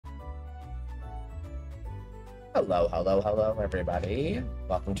Hello, hello, hello, everybody.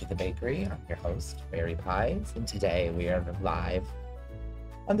 Welcome to the bakery. I'm your host, Berry Pies, and today we are live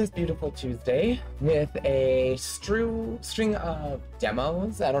on this beautiful Tuesday with a string of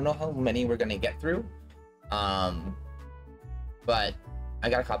demos. I don't know how many we're gonna get through, but I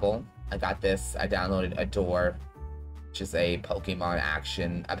got a couple. I got this. I downloaded Adore, which is a Pokemon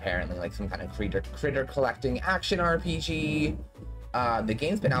action, apparently like some kind of critter collecting action RPG. The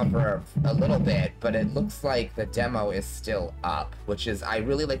game's been out for a little bit, but it looks like the demo is still up, which is, I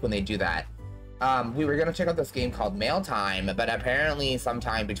really like when they do that. We were gonna check out this game called Mail Time, but apparently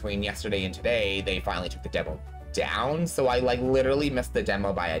sometime between yesterday and today, they finally took the demo down, so I like literally missed the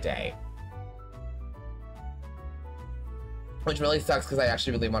demo by a day. Which really sucks because I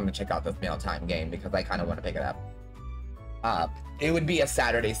actually really wanted to check out this Mail Time game because I kind of want to pick it up. It would be a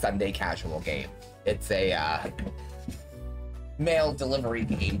Saturday, Sunday casual game. It's a, mail delivery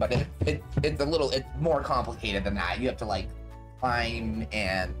game, but it's more complicated than that. You have to like climb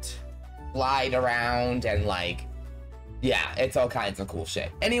and glide around and like, yeah, it's all kinds of cool shit.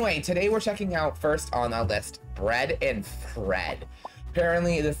 Anyway, today we're checking out first on our list, Bread and Fred.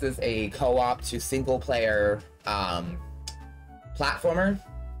 Apparently this is a co-op to single player platformer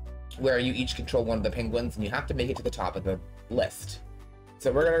where you each control one of the penguins and you have to make it to the top of the list.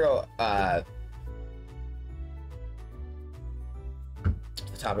 So we're gonna go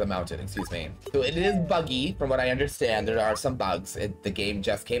top of the mountain, excuse me. So it is buggy, from what I understand. There are some bugs. The game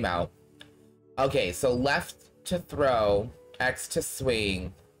just came out. Okay, so left to throw, X to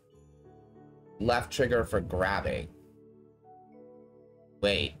swing, left trigger for grabbing.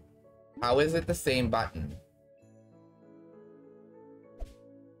 Wait, how is it the same button?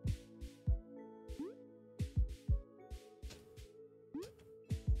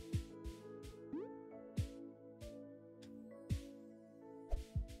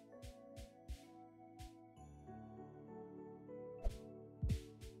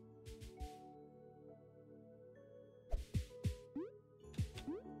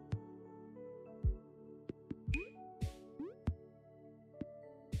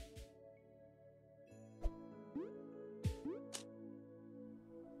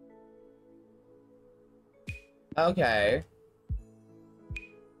 Okay.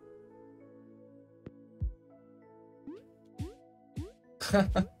 I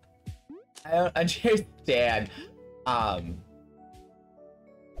don't understand.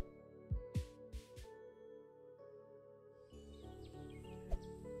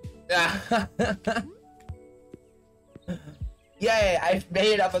 Yay, I've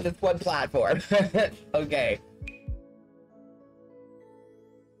made it up on this one platform. Okay.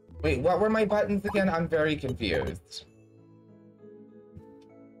 Wait, what were my buttons again? I'm very confused.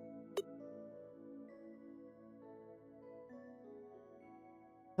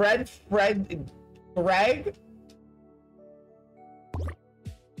 Fred, Greg?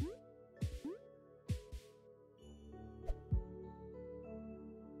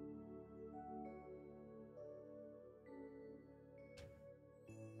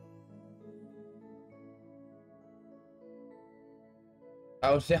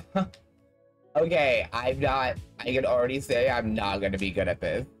 Oh, shit. Okay, I can already say I'm not gonna be good at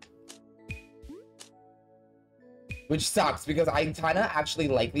this. Which sucks, because I kinda actually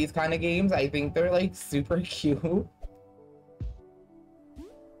like these kind of games. I think they're, like, super cute.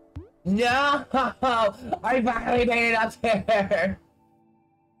 No! I finally made it up there!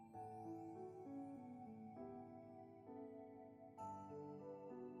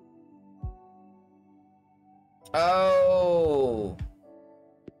 Oh!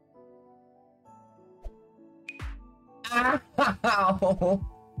 Ow!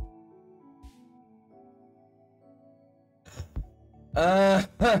 How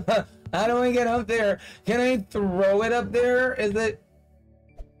do I get up there? Can I throw it up there? Is it...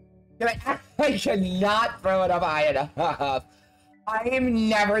 Can I cannot throw it up high enough. I am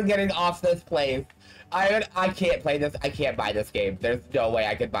never getting off this place. I can't play this. I can't buy this game. There's no way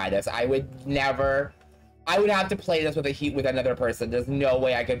I could buy this. I would never... I would have to play this with another person. There's no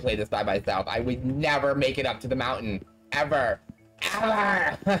way I could play this by myself. I would never make it up to the mountain. Ever.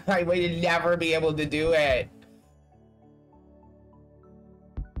 Ever! I would never be able to do it.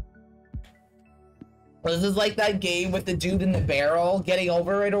 This is like that game with the dude in the barrel getting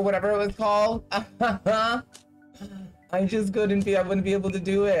over it or whatever it was called. I just I wouldn't be able to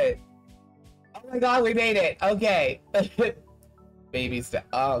do it. Oh my god, we made it. Okay. Baby step.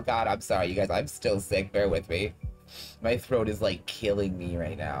 Oh god, I'm sorry, you guys. I'm still sick. Bear with me. My throat is like killing me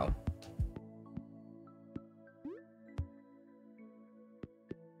right now.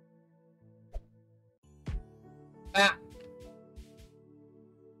 Ah.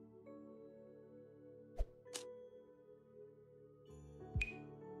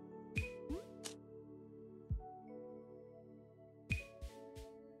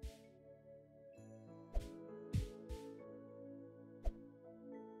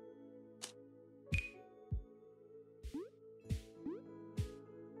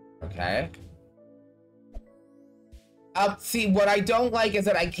 Okay. See, what I don't like is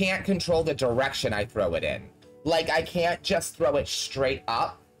that I can't control the direction I throw it in. Like, I can't just throw it straight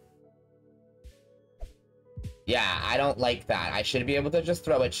up. Yeah, I don't like that. I should be able to just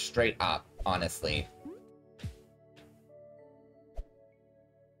throw it straight up, honestly.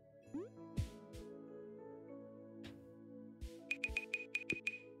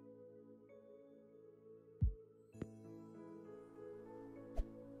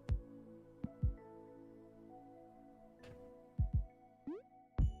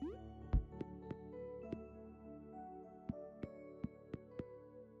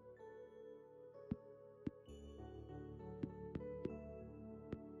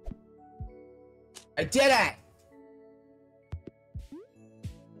 I did it!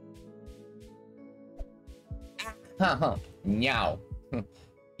 No.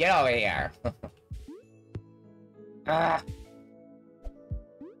 Get over here. Ah.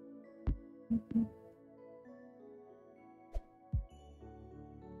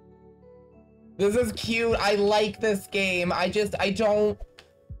 This is cute. I like this game. I don't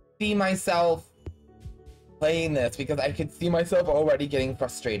see myself playing this because I could see myself already getting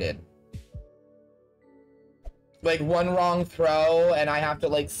frustrated. Like, one wrong throw and I have to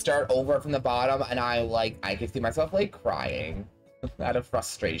like start over from the bottom, and I could see myself like crying out of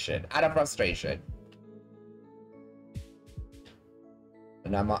frustration.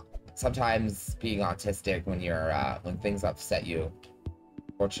 And I'm sometimes being autistic when you're when things upset you.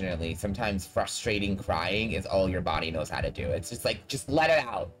 Fortunately, sometimes frustrating crying is all your body knows how to do. It's just like, just let it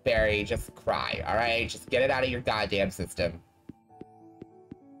out, Barry. Just cry, all right? Just get it out of your goddamn system.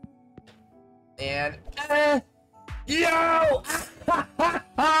 And yo!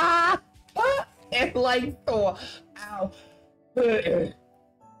 It like, oh, ow. It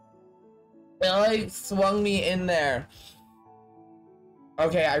like swung me in there.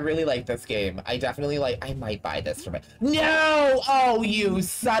 Okay, I really like this game. I definitely like, I might buy this for my— No! Oh, you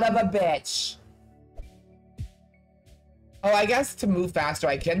son of a bitch! Oh, I guess to move faster,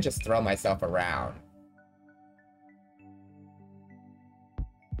 I can just throw myself around.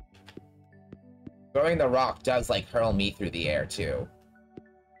 Throwing the rock does, like, hurl me through the air, too.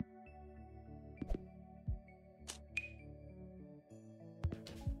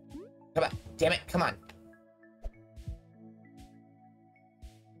 Come on. Damn it, come on.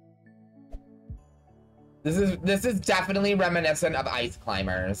 This is definitely reminiscent of Ice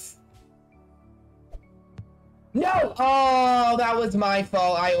Climbers. No! Oh, that was my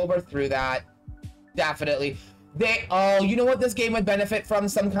fault. I overthrew that. Definitely. Oh, you know what this game would benefit from?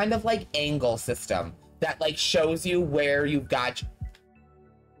 Some kind of, like, angle system that, like, shows you where you've got...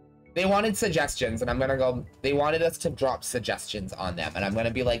 They wanted suggestions, and I'm gonna go... They wanted us to drop suggestions on them, and I'm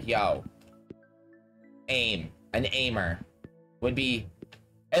gonna be like, yo, aim. An aimer would be...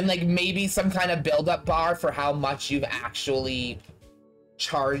 And, like, maybe some kind of build-up bar for how much you've actually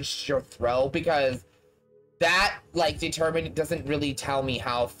charged your throw, because that, like, doesn't really tell me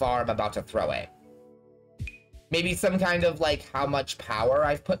how far I'm about to throw it. Maybe some kind of, like, how much power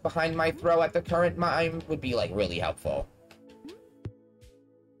I've put behind my throw at the current time would be, like, really helpful.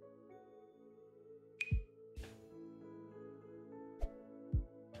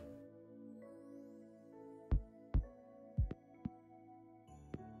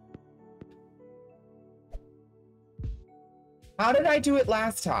 How did I do it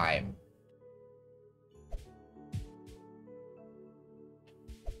last time?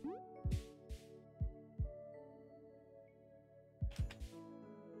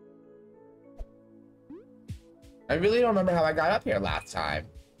 I really don't remember how I got up here last time.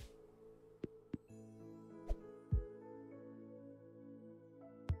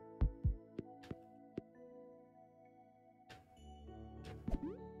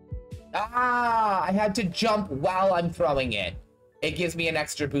 Ah, I had to jump while I'm throwing it. It gives me an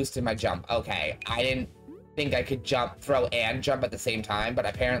extra boost in my jump. Okay, I didn't think I could throw and jump at the same time, but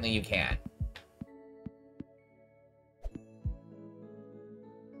apparently you can.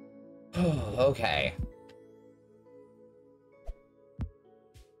 Okay.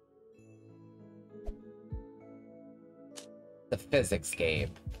 The physics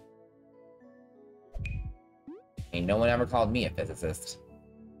game. Ain't no one ever called me a physicist.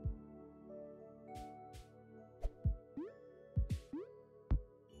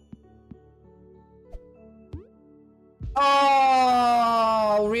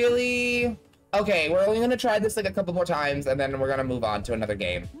 Oh, really? Okay, we're only gonna try this like a couple more times, and then we're gonna move on to another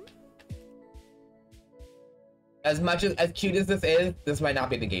game. As cute as this is, this might not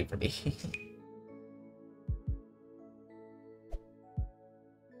be the game for me.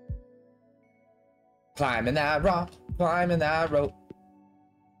 Climbing that rock, climbing that rope.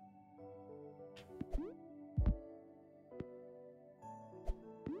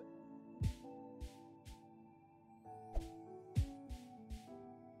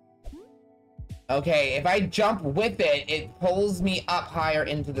 Okay, if I jump with it, it pulls me up higher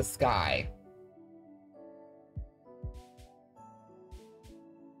into the sky.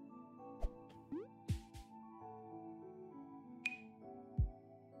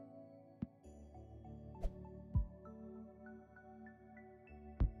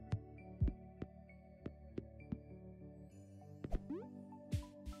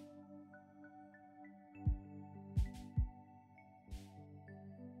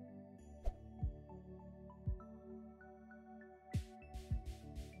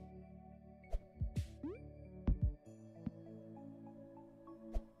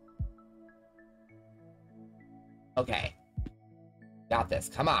 Okay. Got this.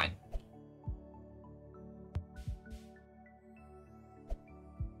 Come on.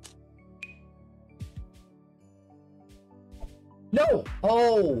 No!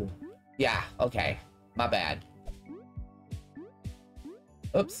 Oh! Yeah, okay. My bad.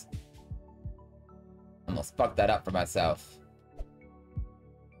 Oops. Almost fucked that up for myself.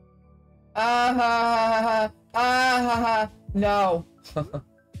 Ah ha ha ha! Ah ha ha! No!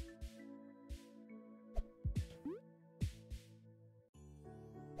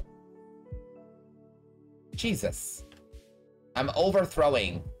 Jesus. I'm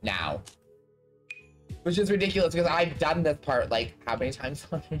overthrowing now. Which is ridiculous because I've done this part like how many times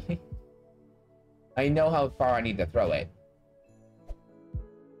already? I know how far I need to throw it.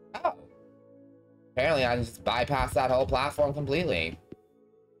 Oh. Apparently I just bypassed that whole platform completely.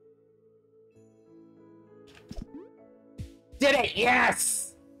 Did it!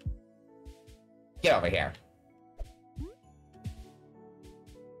 Yes! Get over here.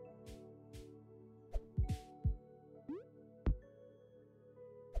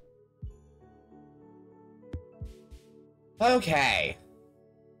 Okay.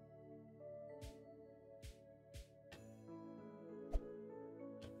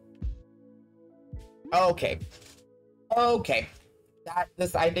 Okay. Okay.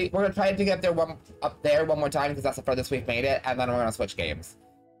 I think we're gonna try to get there up there one more time because that's the furthest we've made it, and then we're gonna switch games.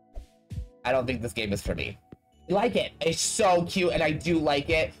 I don't think this game is for me. I like it. It's so cute, and I do like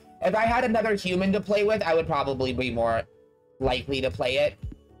it. If I had another human to play with, I would probably be more likely to play it.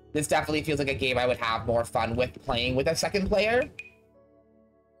 This definitely feels like a game I would have more fun with playing with a second player.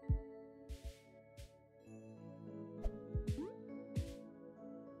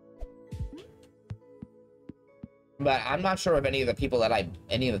 But I'm not sure if any of the people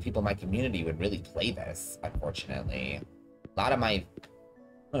in my community would really play this, unfortunately. A lot of my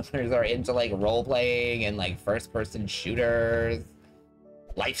listeners are into like role playing and like first person shooters,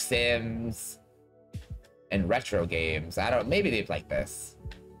 life sims, and retro games. Maybe they'd like this.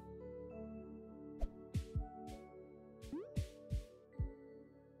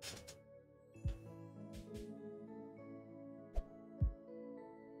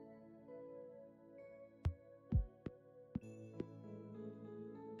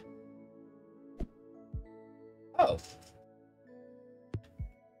 Oh.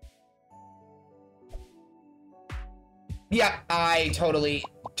 Yeah, I totally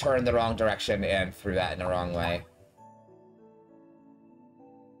turned the wrong direction and threw that in the wrong way.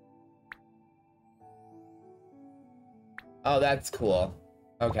 Oh, that's cool.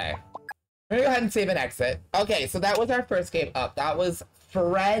 Okay. We're gonna go ahead and save and exit. Okay, so that was our first game up. That was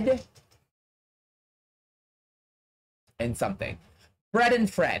Fred and something. Bread and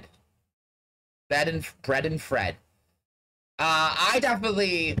Fred. Bread and Fred. I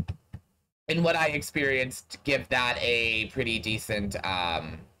definitely, in what I experienced, give that a pretty decent,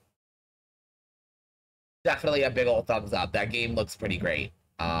 definitely a big old thumbs up. That game looks pretty great.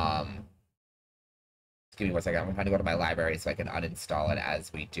 Give me one second. I'm trying to go to my library so I can uninstall it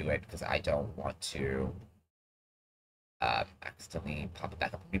as we do it because I don't want to accidentally pop it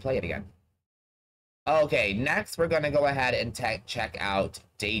back up and replay it again. Okay, next we're going to go ahead and check out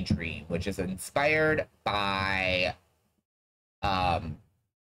Daydream, which is inspired by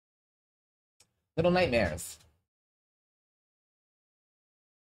Little Nightmares.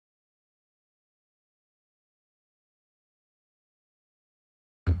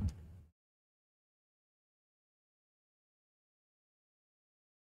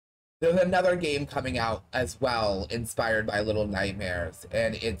 There's another game coming out as well, inspired by Little Nightmares,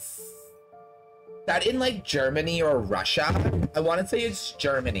 and it's that in like Germany or Russia. I want to say it's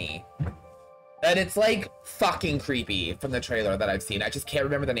Germany. And it's like fucking creepy from the trailer that I've seen. I just can't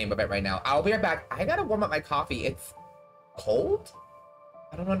remember the name of it right now. I'll be right back. I gotta warm up my coffee. It's cold?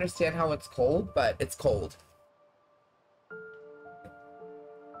 I don't understand how it's cold, but it's cold.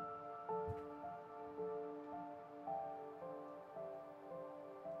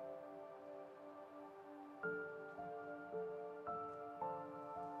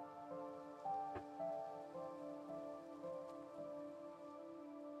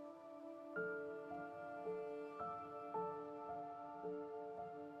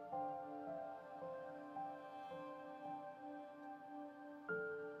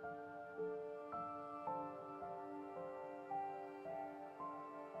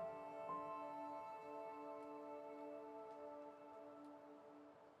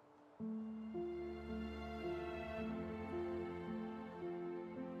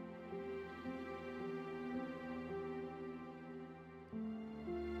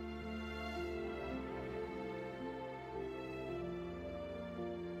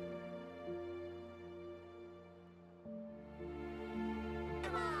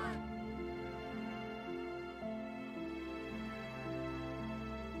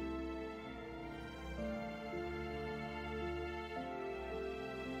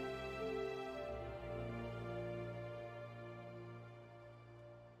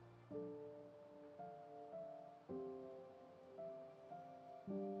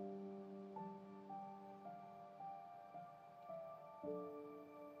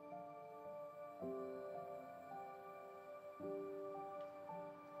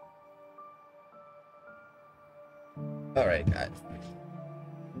 Alright, guys.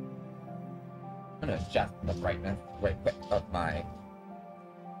 I'm gonna adjust the brightness right quick of my...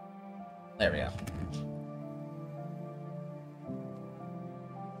 There we go.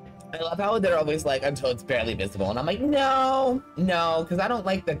 I love how they're always like, until it's barely visible. And I'm like, no, no, because I don't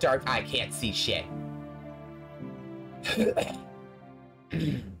like the dark, I can't see shit.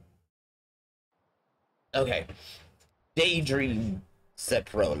 Okay. Daydream set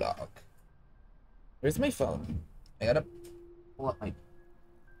Prologue. Where's my phone? I gotta pull up my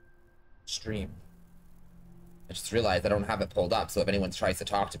stream. I just realized I don't have it pulled up, so if anyone tries to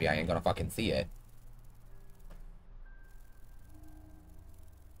talk to me, I ain't gonna fucking see it.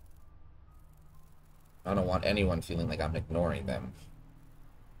 I don't want anyone feeling like I'm ignoring them.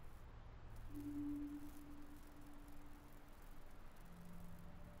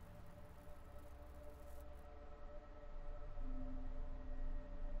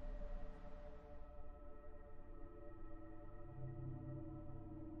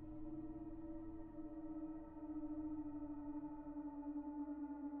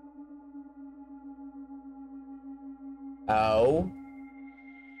 Oh.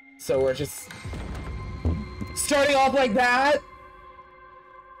 So we're just starting off like that?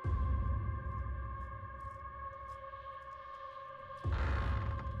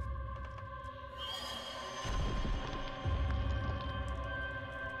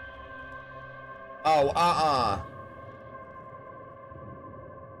 Oh,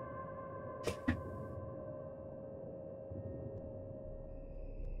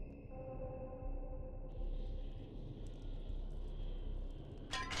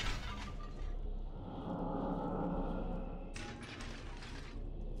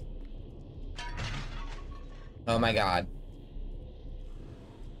 Oh my god.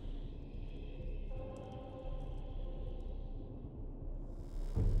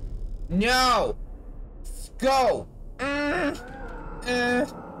 No! Go!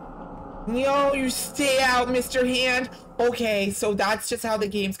 No, you stay out, Mr. Hand! Okay, so that's just how the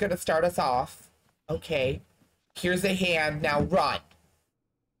game's gonna start us off. Okay. Here's a hand, now run.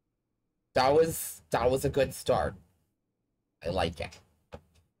 That was a good start. I like it.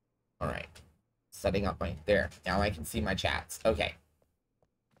 Alright. Setting up my... There. Now I can see my chats. Okay.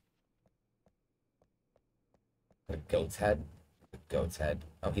 The goat's head. The goat's head.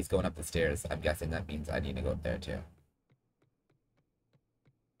 Oh, he's going up the stairs. I'm guessing that means I need to go up there too.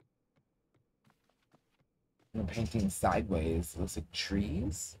 I'm painting sideways. Looks like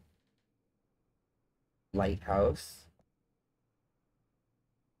trees. Lighthouse.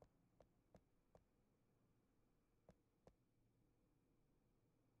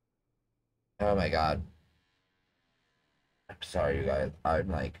 Oh my god. I'm sorry, you guys. I'm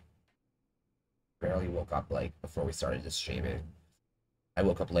like barely woke up like before we started this streaming. I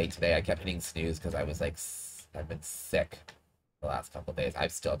woke up late today. I kept hitting snooze because I was like, I've been sick the last couple days. I'm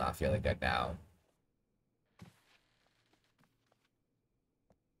still not feeling good now.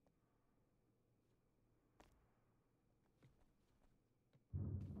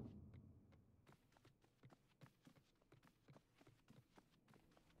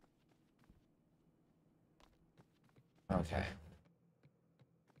 Okay.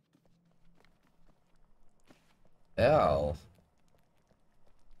 Oh.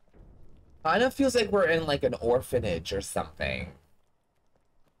 Kind of feels like we're in like an orphanage or something.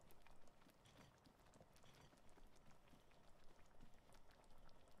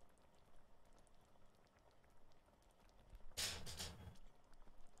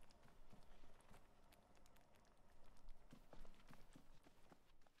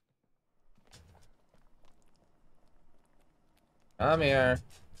 Come here.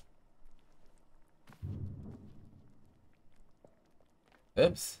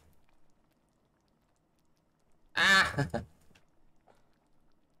 Oops. Ah!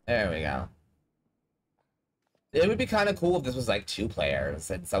 There we go. It would be kind of cool if this was like 2 players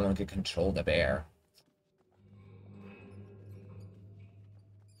and someone could control the bear.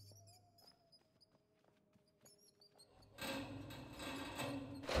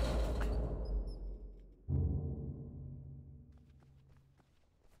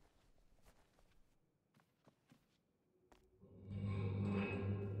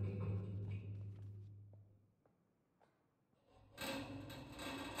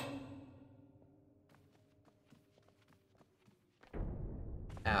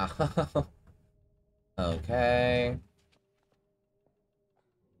 Ow. Okay.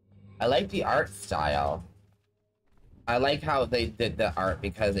 I like the art style. I like how they did the art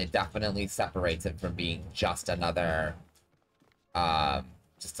because it definitely separates it from being just another,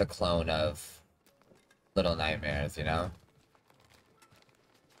 just a clone of Little Nightmares, you know?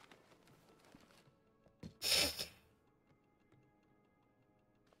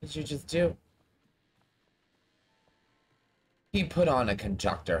 What did you just do? He put on a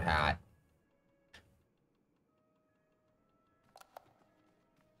conductor hat.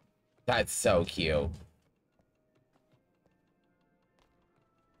 That's so cute.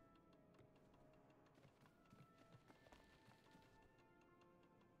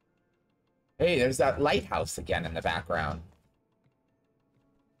 Hey, there's that lighthouse again in the background.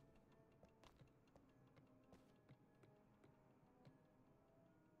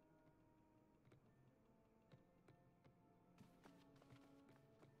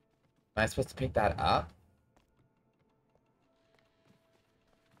 Am I supposed to pick that up?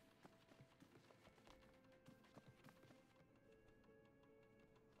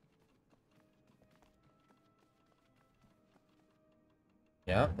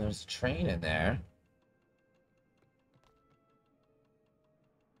 Yep, there's a train in there.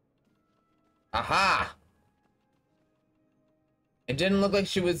 Aha! It didn't look like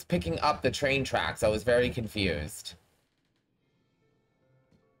she was picking up the train tracks. I was very confused.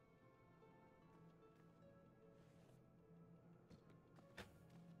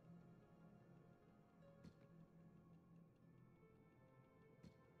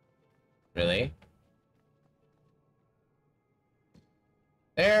 Really?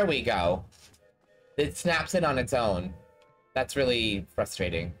 There we go. It snaps it on its own. That's really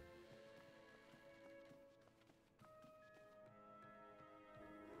frustrating.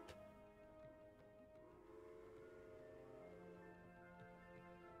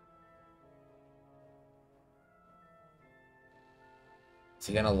 Is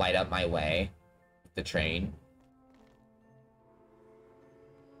he gonna light up my way? The train?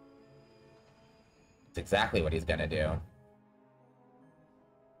 It's exactly what he's gonna do.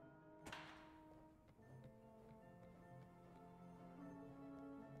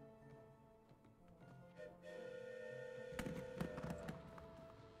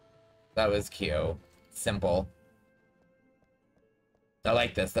 That was cute. Simple. I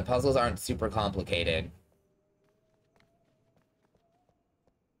like this. The puzzles aren't super complicated.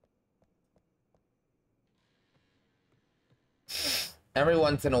 Every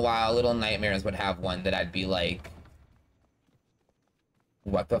once in a while, Little Nightmares would have one that I'd be like,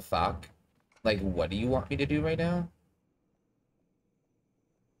 what the fuck? Like, what do you want me to do right now?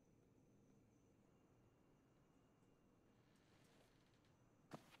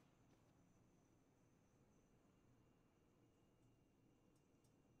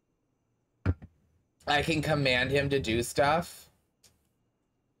 I can command him to do stuff.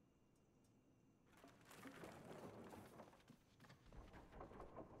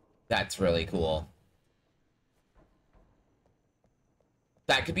 That's really cool.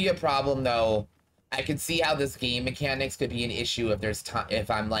 That could be a problem, though. I could see how this game mechanics could be an issue if there's if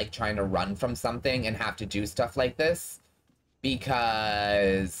I'm like trying to run from something and have to do stuff like this,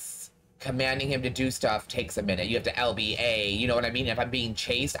 because commanding him to do stuff takes a minute. You have to LBA, you know what I mean? If I'm being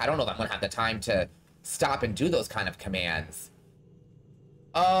chased, I don't know if I'm gonna have the time to stop and do those kind of commands.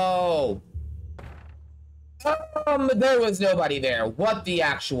 Oh. There was nobody there. What the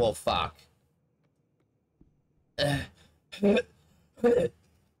actual fuck?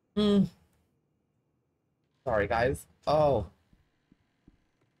 Sorry, guys. Oh.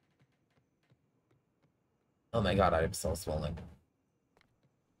 Oh my god, I am so swollen.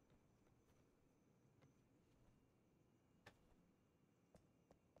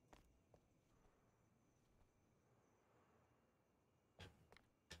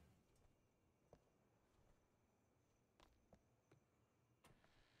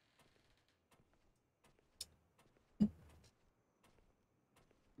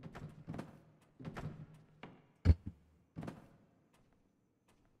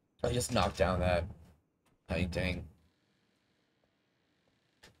 I just knocked down that painting.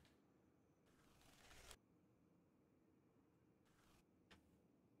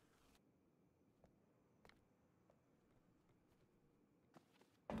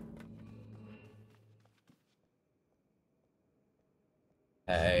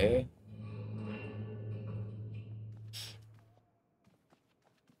 Hey.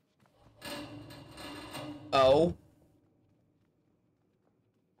 Oh.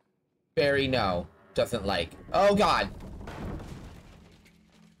 Barry, no. Doesn't like. Oh, God.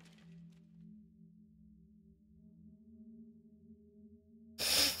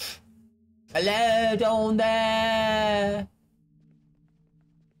 Hello, down there.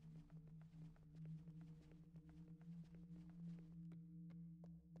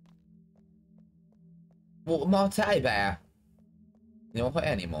 What more teddy bear? You don't put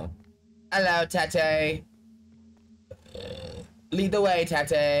anymore. Hello, Tete. Lead the way,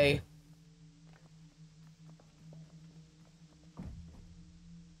 Tete.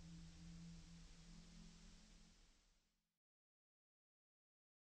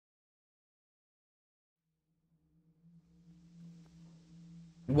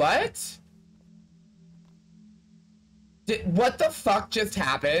 What? What the fuck just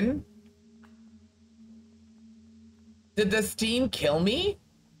happened? Did the Steam kill me?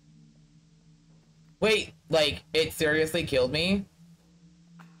 Wait, like, it seriously killed me?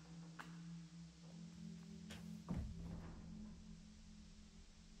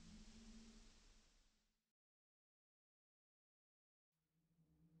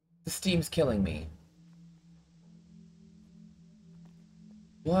 The Steam's killing me.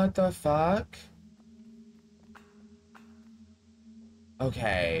 What the fuck?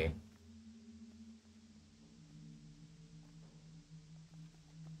 Okay.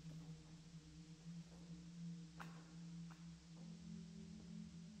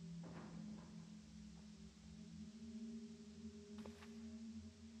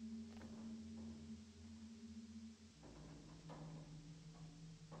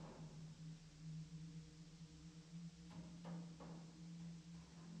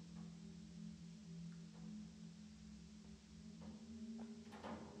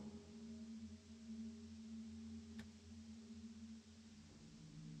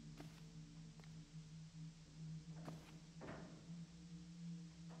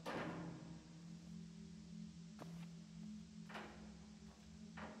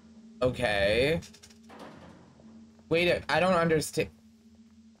 Okay. Wait, I don't understand.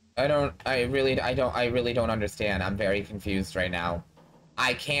 I really don't understand. I'm very confused right now.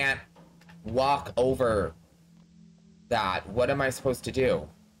 I can't walk over that. What am I supposed to do?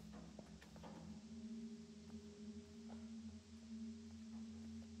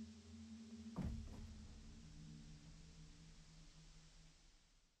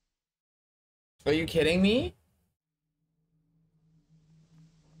 Are you kidding me?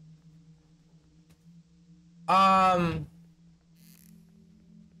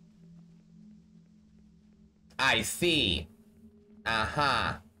 I see.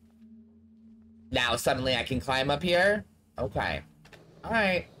 Uh-huh. Now suddenly I can climb up here? Okay.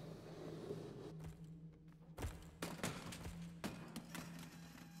 Alright.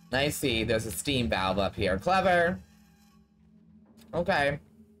 I see. There's a steam valve up here. Clever. Okay.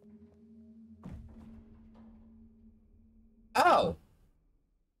 Oh.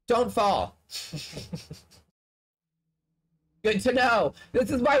 Don't fall. Good to know.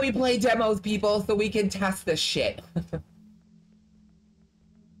 This is why we play demos, people, so we can test this shit.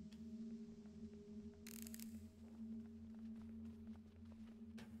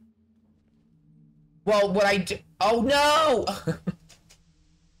 Well, what I do... Oh, no!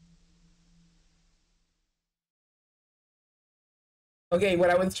 Okay,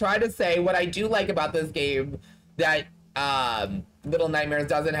 what I was trying to say, what I do like about this game that Little Nightmares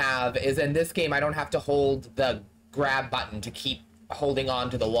doesn't have is in this game I don't have to hold the grab button to keep holding on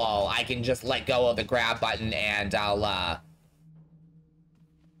to the wall. I can just let go of the grab button and I'll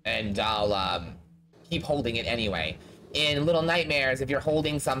keep holding it anyway. In Little Nightmares, if you're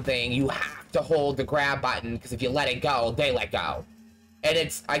holding something, you have to hold the grab button because if you let it go, they let go. And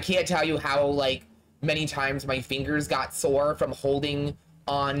it's, I can't tell you how, like, many times my fingers got sore from holding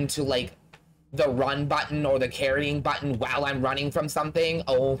on to, like, the run button or the carrying button while I'm running from something.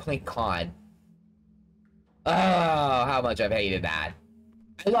 Oh my god. Oh, how much I've hated that.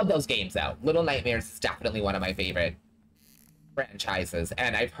 I love those games, though. Little Nightmares is definitely one of my favorite franchises,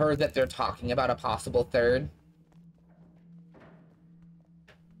 and I've heard that they're talking about a possible third.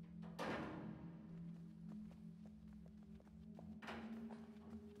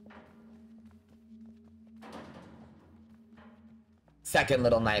 Second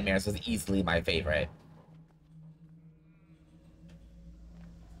Little Nightmares was easily my favorite.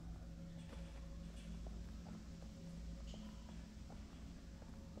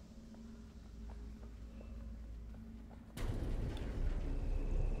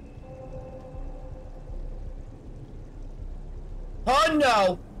 Oh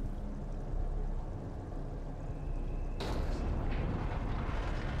no!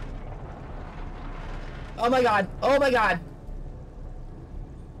 Oh my god! Oh my god!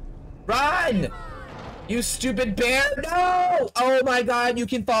 Run! You stupid bear! No! Oh my god, you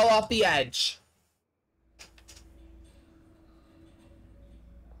can fall off the edge.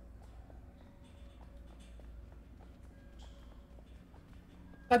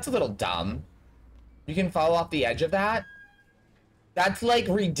 That's a little dumb. You can fall off the edge of that? That's like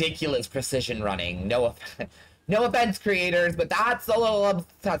ridiculous precision running. No, no offense, creators, but that's a little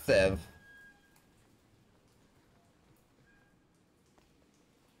obsessive.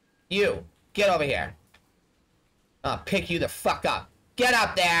 You, get over here. I'll pick you the fuck up. Get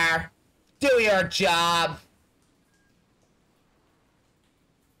up there! Do your job!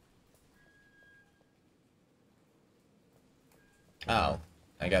 Oh.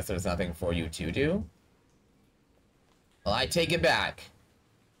 I guess there's nothing for you to do. Well, I take it back.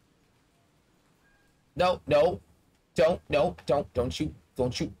 No, no. Don't you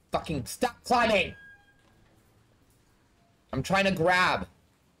fucking stop climbing! I'm trying to grab.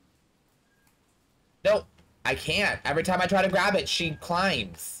 No, I can't. Every time I try to grab it, she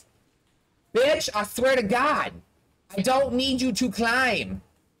climbs. Bitch, I swear to God. I don't need you to climb.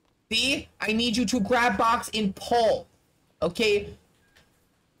 See? I need you to grab box and pull. Okay?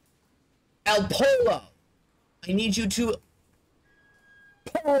 El Polo. I need you to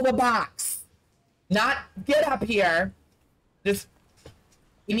pull the box. Not get up here. Just,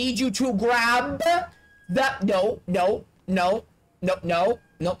 I need you to grab the, nope.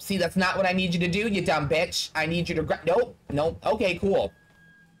 See, that's not what I need you to do, you dumb bitch. I need you to grab, nope. Okay, cool.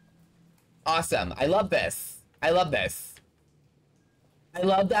 Awesome. I love this. I love this. I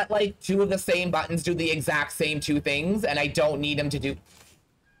love that, like, two of the same buttons do the exact same two things, and I don't need them to do...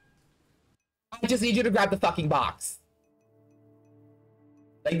 I just need you to grab the fucking box.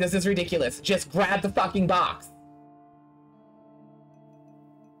 Like, this is ridiculous. Just grab the fucking box.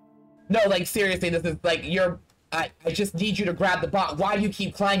 No, like, seriously, this is, like, you're... I just need you to grab the box. Why do you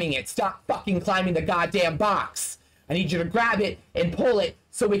keep climbing it? Stop fucking climbing the goddamn box. I need you to grab it and pull it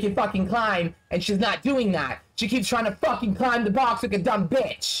so we can fucking climb, and she's not doing that. She keeps trying to fucking climb the box like a dumb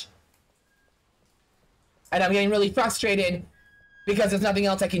bitch. And I'm getting really frustrated because there's nothing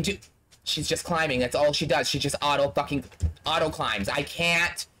else I can do. She's just climbing. That's all she does. She just auto climbs. I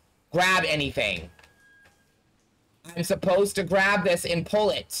can't grab anything. I'm supposed to grab this and pull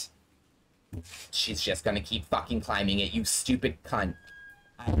it. She's just gonna keep fucking climbing it, you stupid cunt.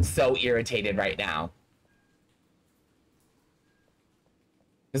 I'm so irritated right now.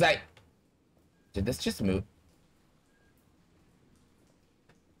 Did this just move?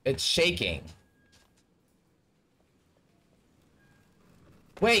 It's shaking.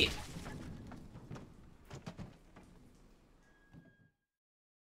 Wait.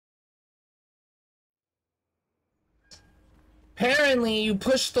 Apparently, you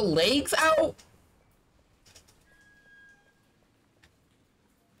push the legs out?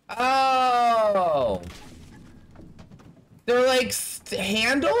 Oh. They're like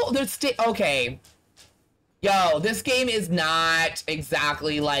handle? They're okay. Yo, this game is not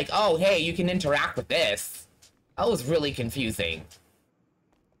exactly like, oh, hey, you can interact with this. That was really confusing.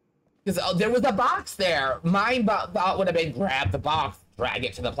 Because there was a box there. Mine thought would have been grab the box, drag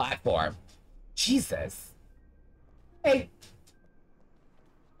it to the platform. Jesus. Hey.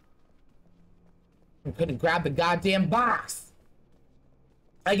 I couldn't grab the goddamn box.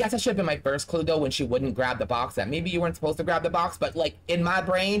 I guess I should have been my first clue, though, when she wouldn't grab the box, that maybe you weren't supposed to grab the box, but, like, in my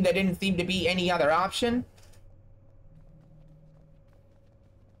brain, there didn't seem to be any other option.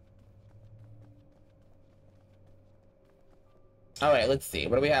 All right, let's see.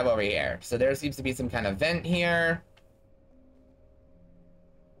 What do we have over here? So there seems to be some kind of vent here.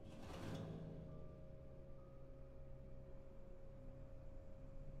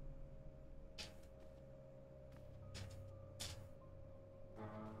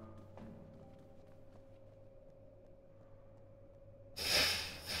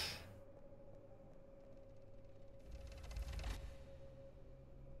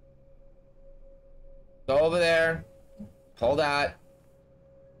 Go over there. Pull that.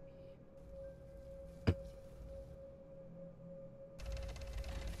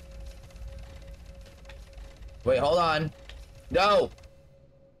 Wait, hold on. No!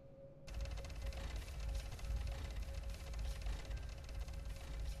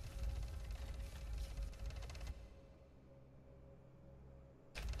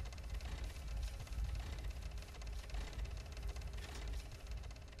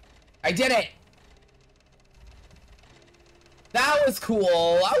 I did it! That was cool.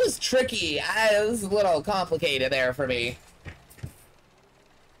 That was tricky. It was a little complicated there for me.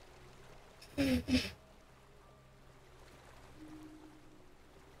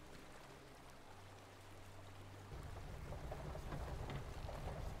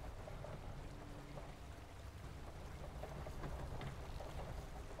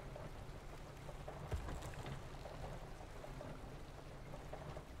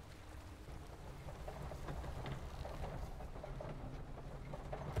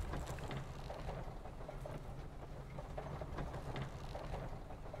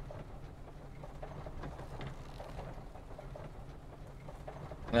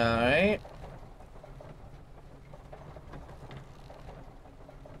 Alright.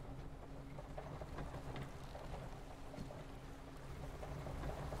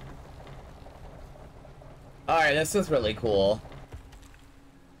 Alright, this is really cool.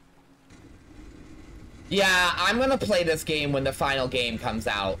 Yeah, I'm gonna play this game when the final game comes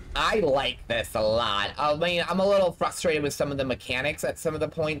out. I like this a lot. I mean, I'm a little frustrated with some of the mechanics at some of the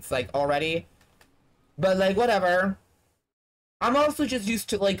points, like, already. But, like, whatever. I'm also just used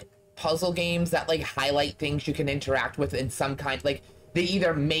to, like, puzzle games that, like, highlight things you can interact with in some kind. Like, they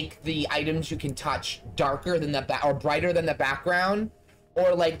either make the items you can touch darker than the or brighter than the background,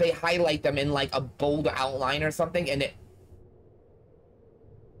 or, like, they highlight them in, like, a bold outline or something, and it...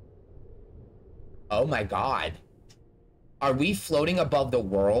 Oh my god. Are we floating above the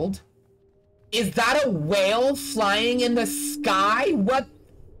world? Is that a whale flying in the sky? What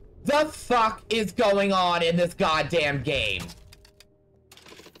the fuck is going on in this goddamn game?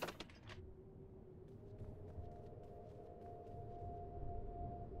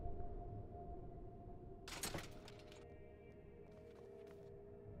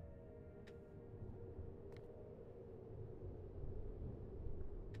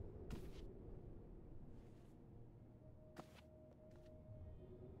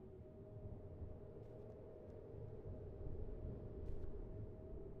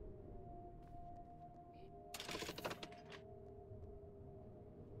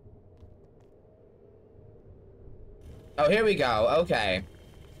 Oh, here we go. Okay.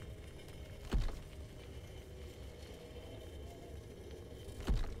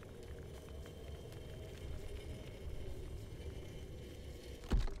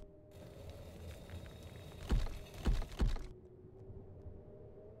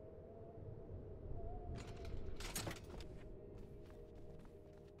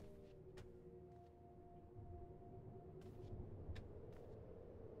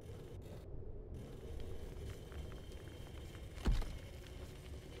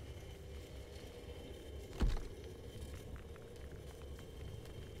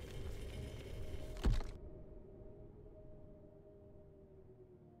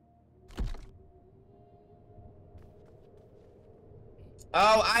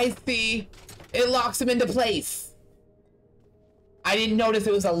 Oh, I see. It locks him into place. I didn't notice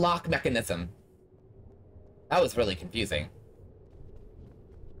it was a lock mechanism. That was really confusing.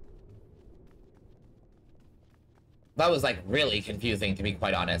 That was, like, really confusing, to be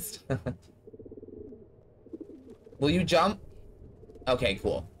quite honest. Will you jump? Okay,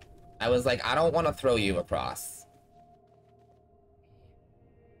 cool. I was like, I don't want to throw you across.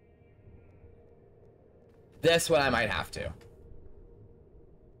 This one I might have to.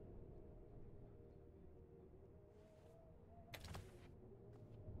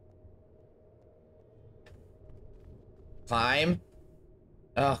 Climb.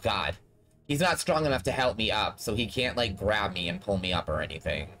 Oh, God. He's not strong enough to help me up, so he can't, like, grab me and pull me up or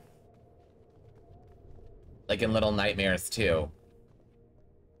anything. Like in Little Nightmares, too.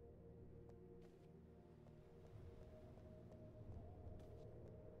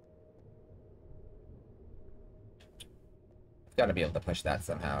 Gotta be able to push that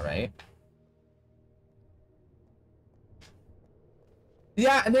somehow, right?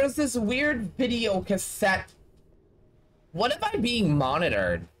 Yeah, and there's this weird video cassette. What am I being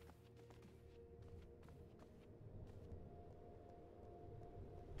monitored?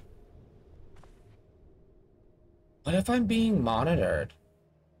 What if I'm being monitored?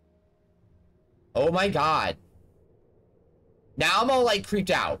 Oh my god. Now I'm all, like,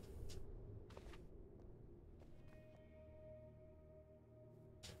 creeped out.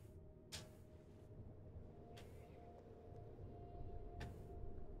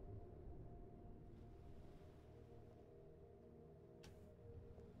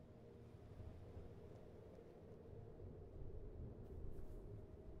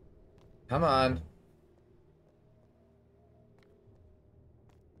 Come on.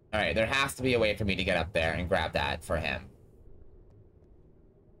 Alright, there has to be a way for me to get up there and grab that for him.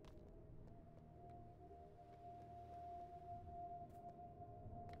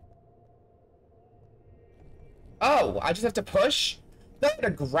 Oh, I just have to push? No, I have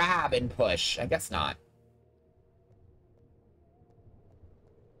to grab and push. I guess not.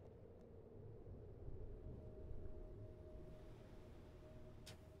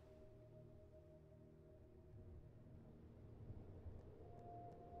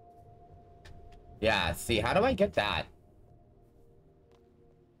 Yeah, see, how do I get that?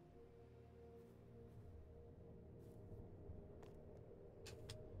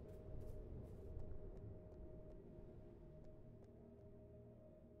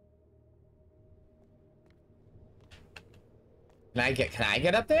 Can I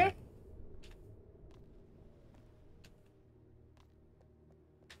get up there?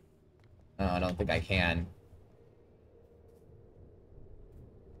 Oh, I don't think I can.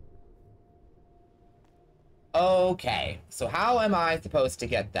 Okay, so how am I supposed to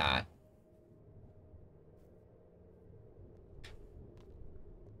get that?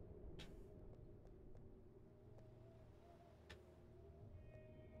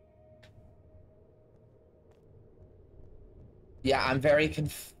 Yeah, I'm very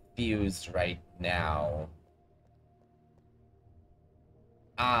confused right now.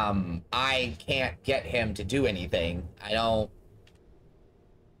 I can't get him to do anything. I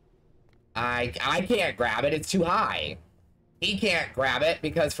can't grab it, it's too high. He can't grab it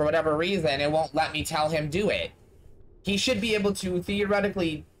because for whatever reason, it won't let me tell him do it. He should be able to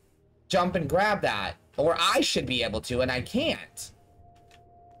theoretically jump and grab that, or I should be able to, and I can't.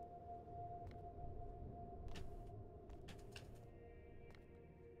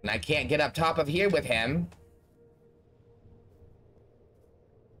 And I can't get up top of here with him.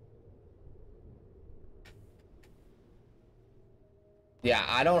 Yeah,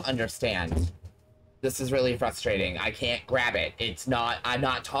 I don't understand. This is really frustrating. I can't grab it. I'm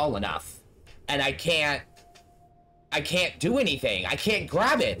not tall enough. And I can't do anything. I can't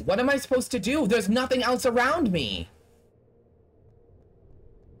grab it. What am I supposed to do? There's nothing else around me.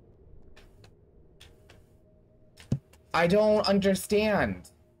 I don't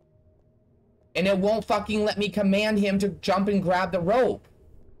understand. And it won't fucking let me command him to jump and grab the rope.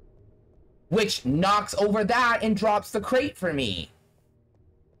 Which knocks over that and drops the crate for me.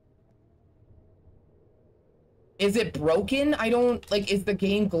 Is it broken? I don't, like, is the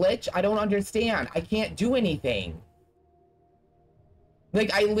game glitch? I don't understand. I can't do anything.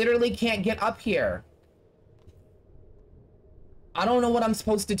 Like, I literally can't get up here. I don't know what I'm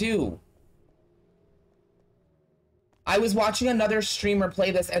supposed to do. I was watching another streamer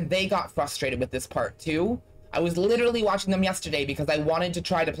play this and they got frustrated with this part too. I was literally watching them yesterday because I wanted to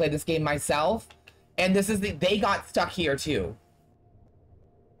try to play this game myself. And they got stuck here too.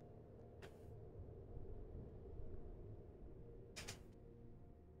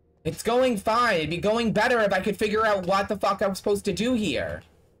 It's going fine. It'd be going better if I could figure out what the fuck I'm supposed to do here.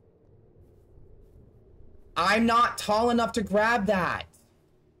 I'm not tall enough to grab that.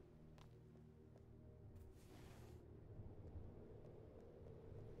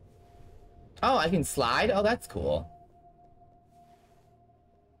 Oh, I can slide? Oh, that's cool.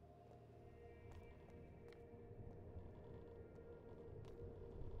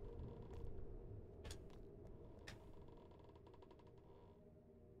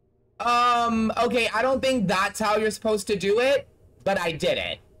 Okay, I don't think that's how you're supposed to do it, but I did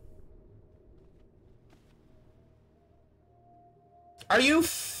it. Are you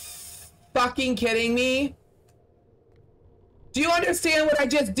fucking kidding me? Do you understand what I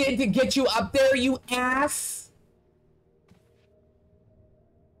just did to get you up there, you ass?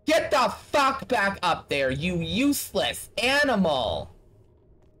 Get the fuck back up there, you useless animal.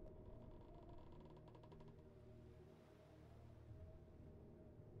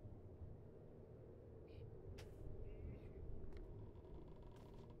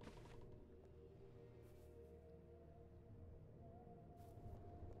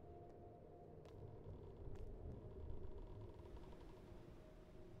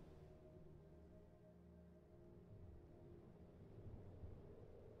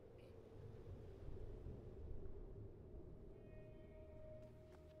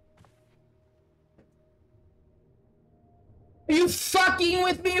 Are you fucking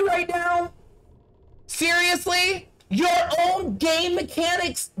with me right now? Seriously? Your own game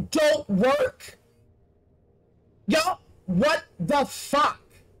mechanics don't work? Yo, what the fuck?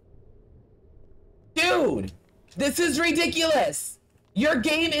 Dude, this is ridiculous. Your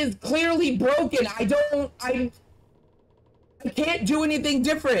game is clearly broken. I can't do anything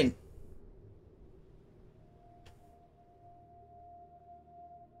different.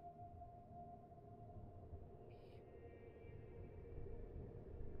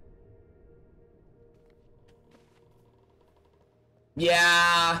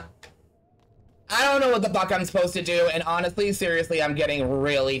 Yeah. I don't know what the fuck I'm supposed to do, and honestly, seriously, I'm getting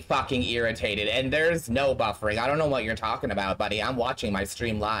really fucking irritated, and there's no buffering. I don't know what you're talking about, buddy. I'm watching my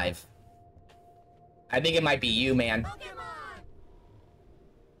stream live. I think it might be you, man.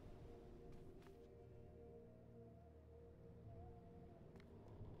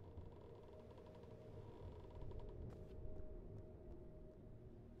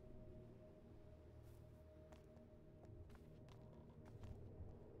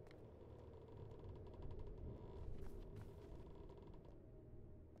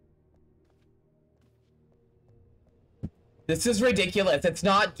 This is ridiculous. It's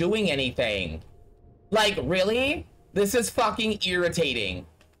not doing anything. Like, really? This is fucking irritating.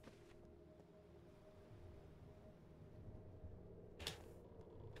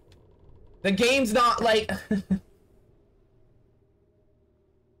 The game's not like...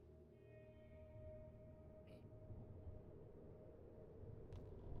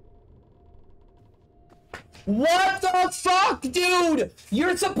 What the fuck, dude?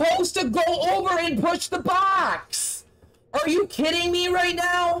 You're supposed to go over and push the box. Are you kidding me right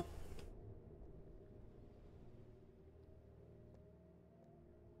now?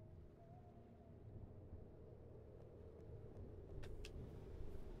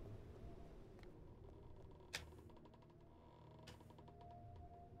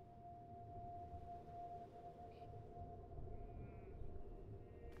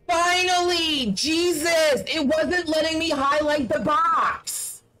 Finally! Jesus! It wasn't letting me highlight the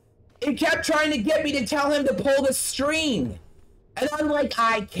box! It kept trying to get me to tell him to pull the string. And I'm like,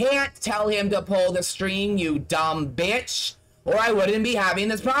 I can't tell him to pull the string, you dumb bitch, or I wouldn't be having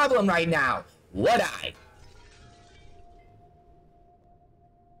this problem right now, would I?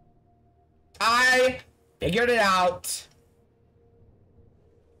 I figured it out.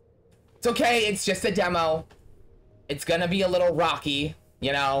 It's okay, it's just a demo. It's gonna be a little rocky,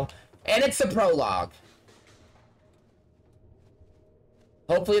 you know, and it's a prologue.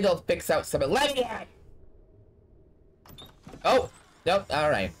 Hopefully they'll fix out some of it. Oh, nope,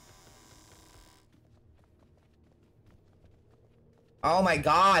 alright. Oh my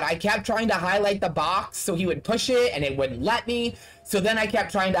god, I kept trying to highlight the box so he would push it and it wouldn't let me. So then I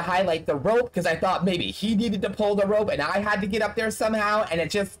kept trying to highlight the rope because I thought maybe he needed to pull the rope and I had to get up there somehow, and it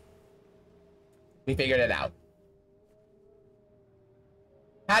just... We figured it out.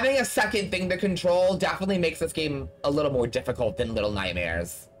 Having a second thing to control definitely makes this game a little more difficult than Little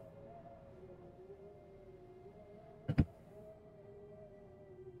Nightmares.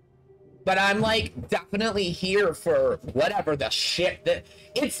 But I'm like definitely here for whatever the shit that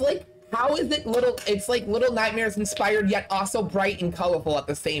it's like. How is it little? It's like Little Nightmares inspired yet also bright and colorful at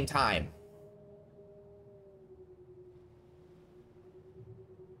the same time.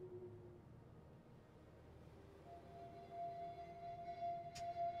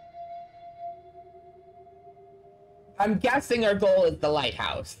 I'm guessing our goal is the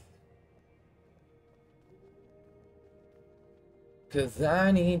lighthouse. Cause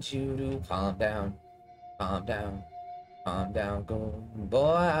I need you to calm down, calm down, calm down, go.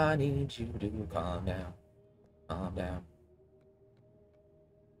 Boy, I need you to calm down, calm down.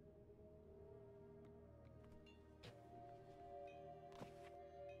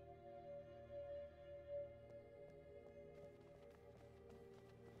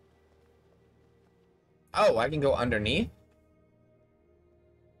 Oh, I can go underneath?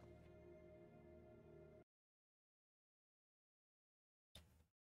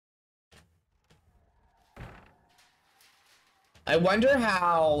 I wonder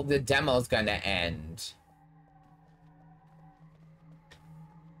how the demo's gonna end.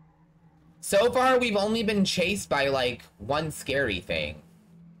 So far, we've only been chased by, like, one scary thing.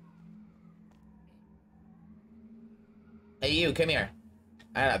 Hey, you, come here.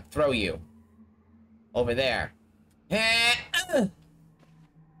 I gotta throw you. Over there.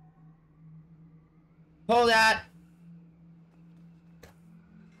 Pull that.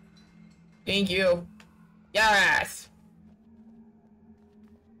 Thank you. Yes!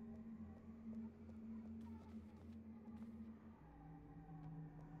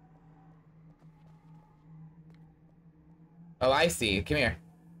 Oh, I see. Come here.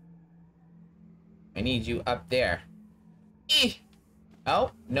 I need you up there. Eeh!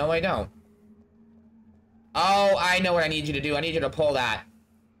 Oh, no I don't. Oh, I know what I need you to do. I need you to pull that.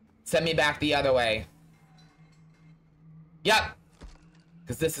 Send me back the other way. Yep.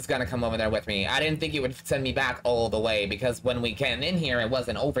 Because this is gonna come over there with me. I didn't think it would send me back all the way, because when we came in here, it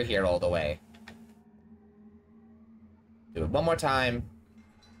wasn't over here all the way. Do it one more time.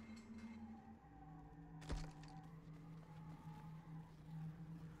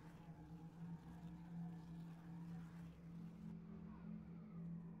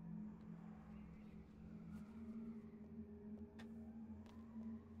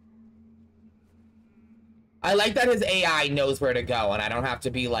 I like that his AI knows where to go, and I don't have to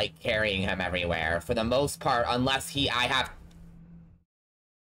be, like, carrying him everywhere. For the most part, unless I have...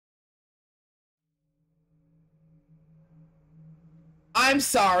 I'm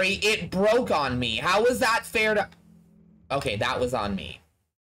sorry, it broke on me. How was that fair to... Okay, that was on me.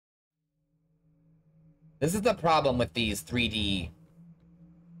 This is the problem with these 3D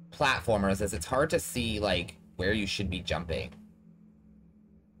platformers, is it's hard to see, like, where you should be jumping.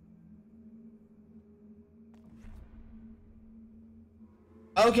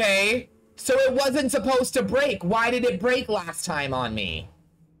 Okay, so it wasn't supposed to break. Why did it break last time on me?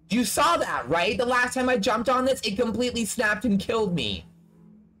 You saw that, right? The last time I jumped on this, it completely snapped and killed me.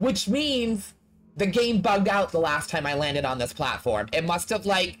 Which means the game bugged out the last time I landed on this platform. It must have,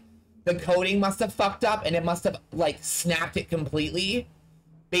 like, the coding must have fucked up and it must have, like, snapped it completely.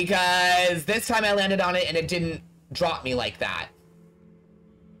 Because this time I landed on it and it didn't drop me like that.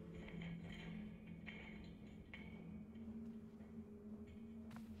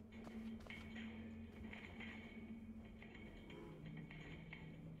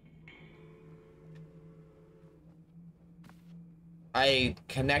 I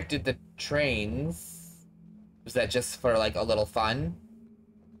connected the trains. Was that just for like a little fun?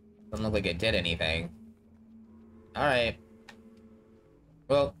 Doesn't look like it did anything. Alright.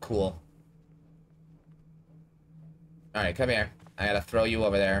 Well, cool. Alright, come here. I gotta throw you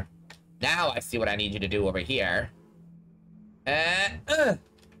over there. Now I see what I need you to do over here.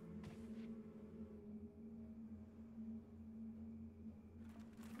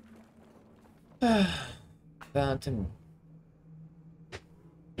 Fountain.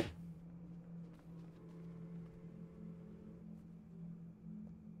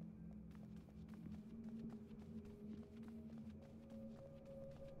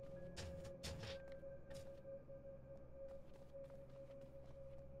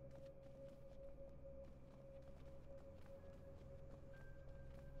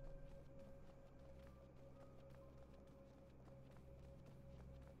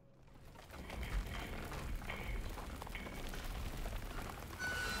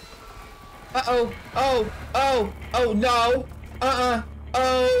 Uh-oh. Oh. Oh. Oh, no.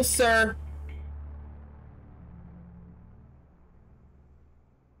 Oh, sir.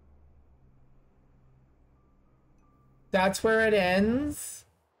 That's where it ends?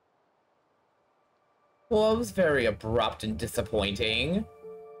 Well, it was very abrupt and disappointing.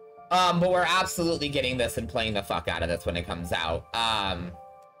 But we're absolutely getting this and playing the fuck out of this when it comes out.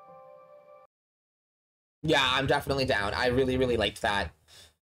 Yeah, I'm definitely down. I really, really liked that.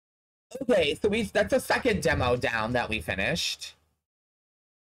 Okay, so that's the second demo down that we finished.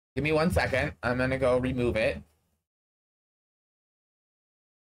 Give me 1 second. I'm gonna go remove it.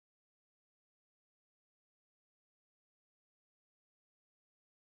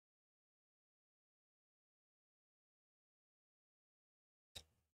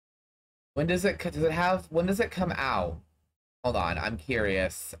 When does it come out? Hold on, I'm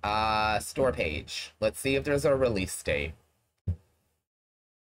curious. Store page. Let's see if there's a release date.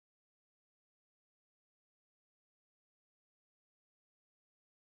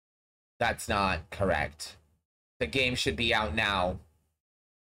 That's not correct. The game should be out now,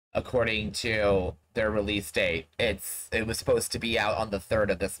 according to their release date. It was supposed to be out on the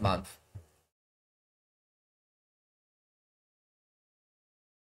 3rd of this month.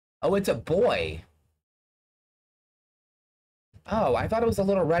 Oh, it's a boy. Oh, I thought it was a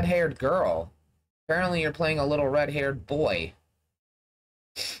little red-haired girl. Apparently you're playing a little red-haired boy.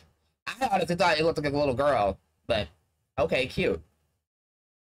 I honestly thought it looked like a little girl, but okay, cute.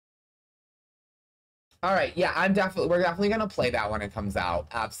 All right, yeah, we're definitely gonna play that when it comes out.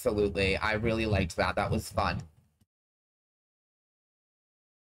 Absolutely. I really liked that. That was fun.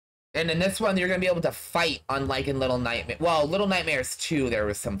 And in this one, you're gonna be able to fight, unlike in Little Nightmares. Well, Little Nightmares 2, there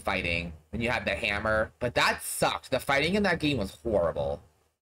was some fighting when you had the hammer, but that sucked. The fighting in that game was horrible.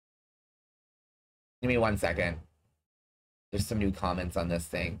 Give me 1 second. There's some new comments on this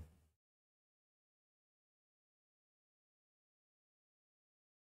thing.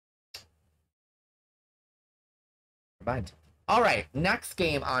 Mind. All right, next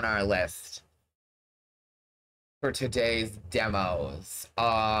game on our list for today's demos.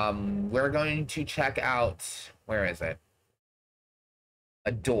 We're going to check out, where is it?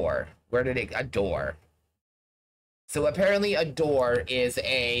 Adore. Adore. So apparently Adore is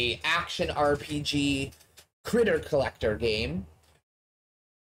a action RPG critter collector game.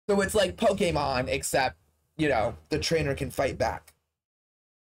 So it's like Pokemon, except, you know, the trainer can fight back.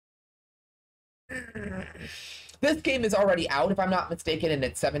 This game is already out, if I'm not mistaken, and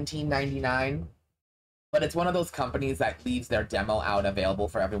it's $17.99. But it's one of those companies that leaves their demo out available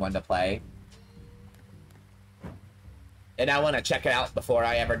for everyone to play. And I want to check it out before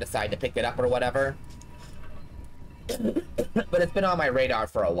I ever decide to pick it up or whatever. But it's been on my radar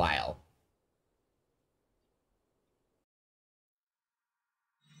for a while.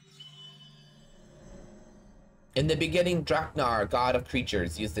 In the beginning, Draknar, god of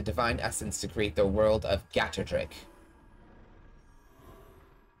creatures, used the divine essence to create the world of Gaterdrick.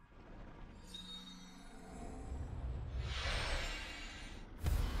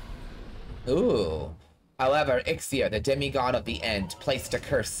 Ooh. However, Ixia, the demigod of the end, placed a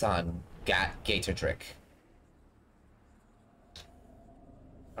curse on Gaterdrick.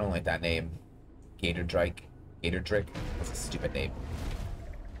 I don't like that name. Gaterdrick. That's a stupid name.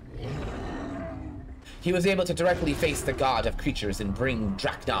 He was able to directly face the god of creatures and bring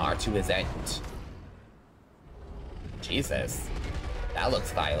Draknar to his end. Jesus. That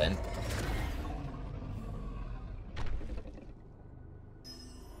looks violent.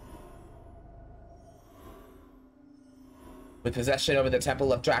 With possession over the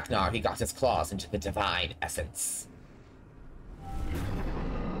Temple of Draknar, he got his claws into the divine essence.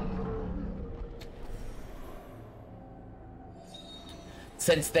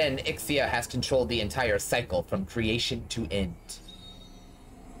 Since then, Ixia has controlled the entire cycle from creation to end.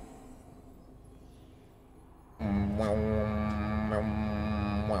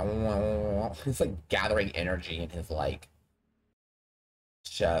 He's like gathering energy in his like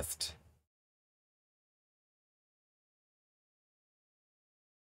chest.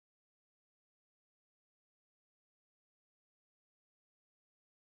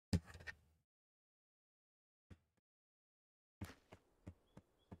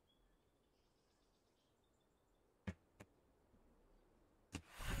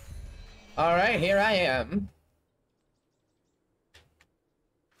 All right, here I am.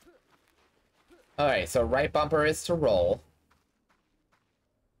 All right, so right bumper is to roll.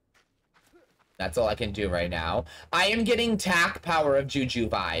 That's all I can do right now. I am getting tack power of Juju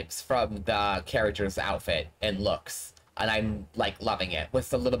vibes from the character's outfit and looks. And I'm, like, loving it.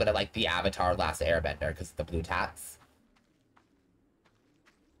 With a little bit of, like, the Avatar Last Airbender, because of the blue tats.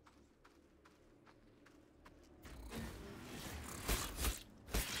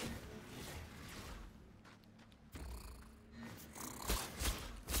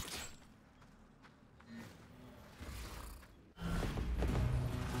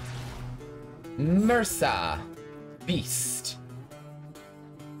 Mursa. Beast.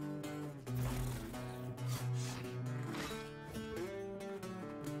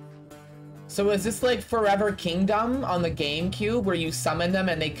 So is this like Forever Kingdom on the GameCube where you summon them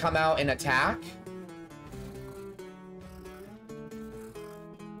and they come out and attack?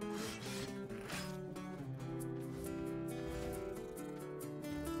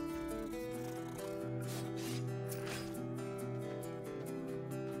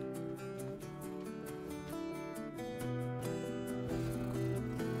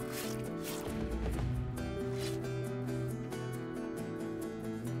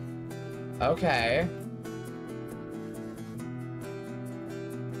 Okay.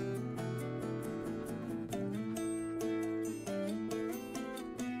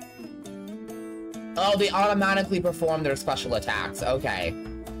 Oh, they automatically perform their special attacks. Okay.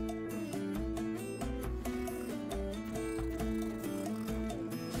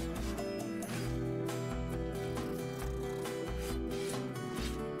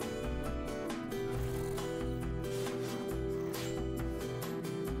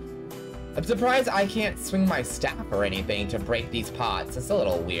 I'm surprised I can't swing my staff or anything to break these pots. It's a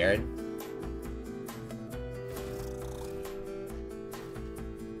little weird.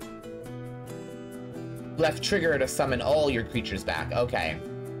 Left trigger to summon all your creatures back. Okay.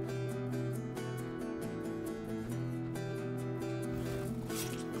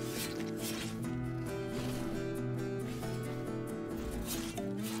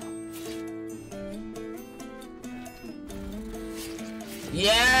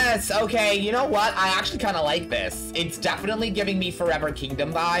 Yes! Okay, you know what? I actually kind of like this. It's definitely giving me Forever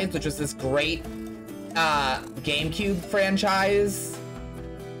Kingdom vibes, which was this great GameCube franchise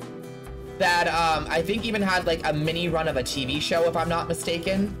that I think even had like a mini run of a TV show, if I'm not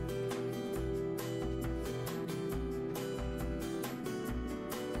mistaken.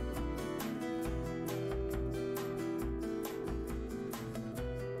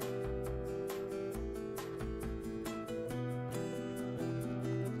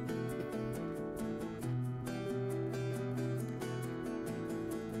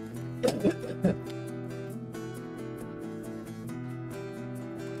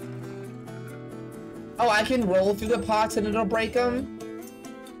 Oh, I can roll through the pots and it'll break them?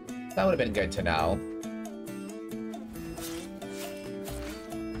 That would have been good to know.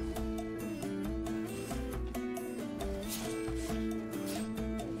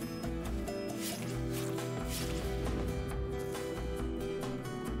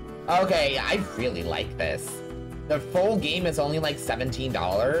 Okay, I really like this. The full game is only like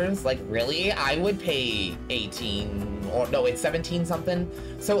 $17. Like, really? I would pay 18, or no, it's 17 something.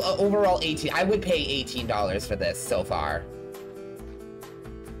 So overall 18, I would pay $18 for this so far.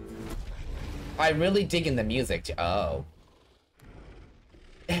 I'm really digging the music too. Oh.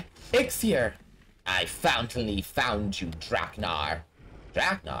 Ixir! I finally found you, Draknar.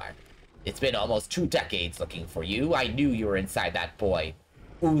 Draknar? It's been almost 2 decades looking for you. I knew you were inside that boy.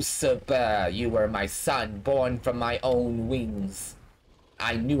 Usurper, you were my son, born from my own wings.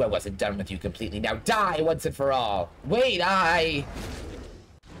 I knew I wasn't done with you completely. Now die once and for all. Wait,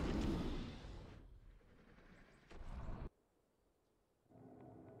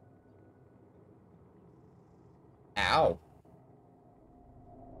 Ow.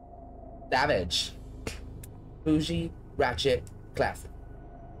 Savage. Bougie, ratchet, classic.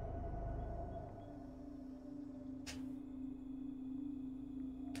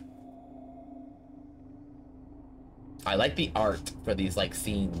 I like the art for these, like,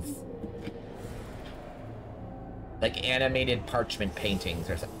 scenes. Like animated parchment paintings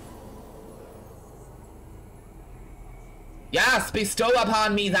or something. Yes, bestow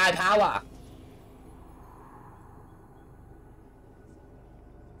upon me thy power!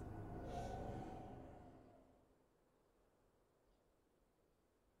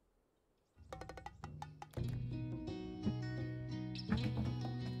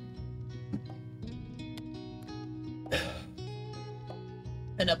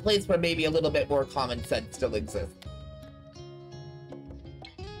 In a place where maybe a little bit more common sense still exists.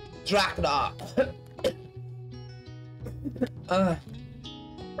 Dracna!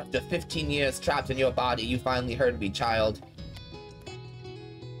 After 15 years trapped in your body, you finally heard me, child.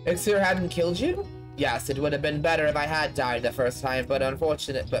 Ixir hadn't killed you? Yes, it would have been better if I had died the first time, but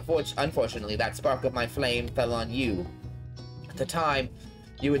unfortunately, that spark of my flame fell on you. At the time,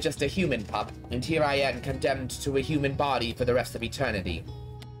 you were just a human pup, and here I am condemned to a human body for the rest of eternity.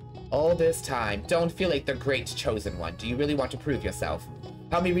 All this time, don't feel like the great chosen one. Do you really want to prove yourself?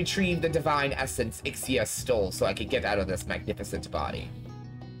 Help me retrieve the divine essence Ixir stole so I can get out of this magnificent body.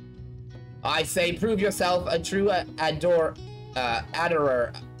 I say, prove yourself a true adorer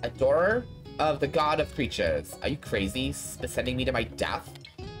of the god of creatures. Are you crazy? Sending me to my death?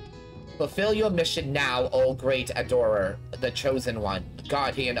 Fulfill your mission now, O great adorer, the chosen one,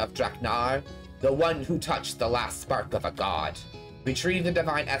 guardian of Draknar, the one who touched the last spark of a god. Retrieve the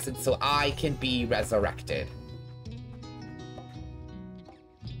divine essence so I can be resurrected.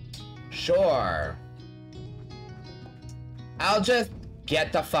 Sure. I'll just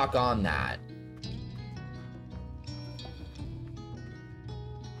get the fuck on that.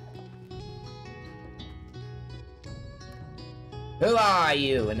 Who are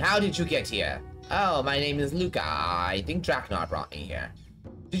you, and how did you get here? Oh, my name is Luca. I think Draknar brought me here.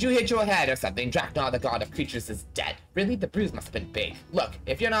 Did you hit your head or something? Draknar, the god of creatures, is dead. Really? The bruise must have been big. Look,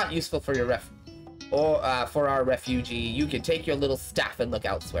 if you're not useful for your for our refugee, you can take your little staff and look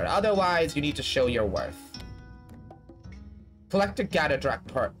elsewhere. Otherwise, you need to show your worth. Collect a Gadadrak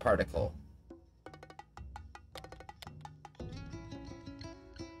particle.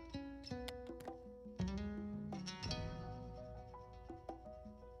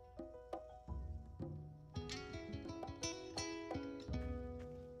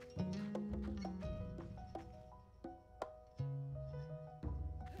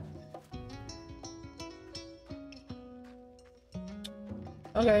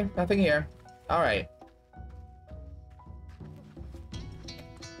 Okay, nothing here. Alright.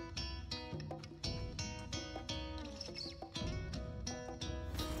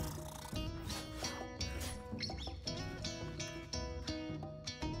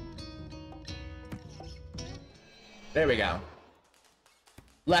 There we go.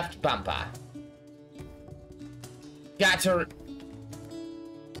 Left bumper. Got to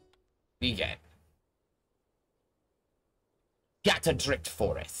begin. Got to Drift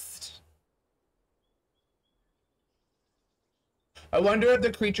Forest. I wonder if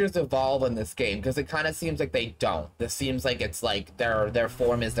the creatures evolve in this game, because it kind of seems like they don't. This seems like it's like their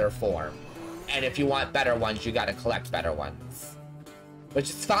form is their form. And if you want better ones, you gotta collect better ones.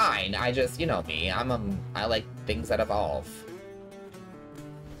 Which is fine. I just, you know me, I like things that evolve.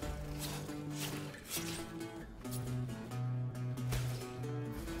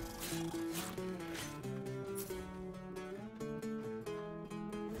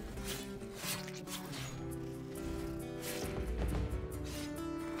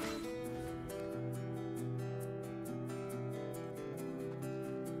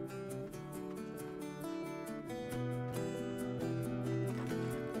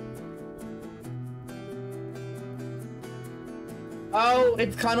 Oh,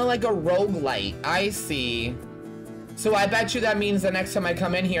 it's kind of like a roguelite. I see. So I bet you that means the next time I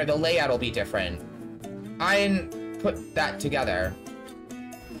come in here, the layout will be different. I didn't put that together.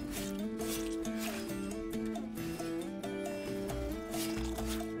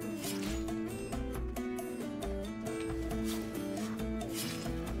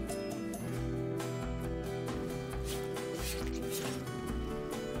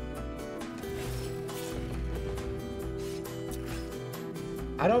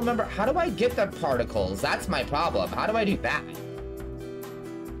 I don't remember. How do I get the particles? That's my problem. How do I do that?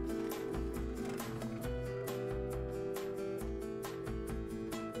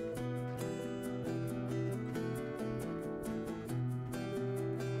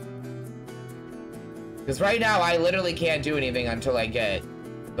 Because right now, I literally can't do anything until I get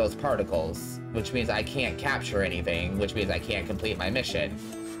those particles, which means I can't capture anything, which means I can't complete my mission.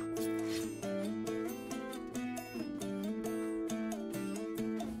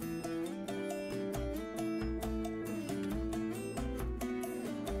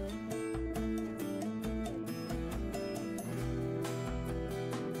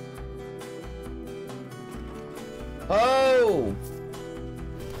 Oh!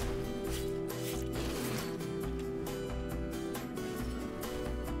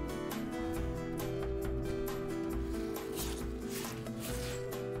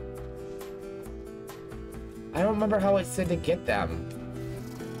 I don't remember how it said to get them.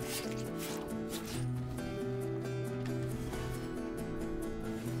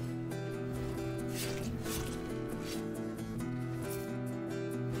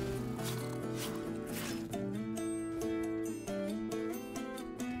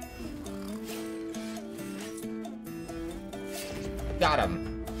 Got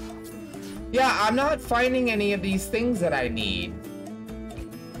him. Yeah, I'm not finding any of these things that I need.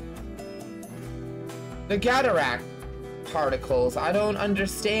 The Cataract particles, I don't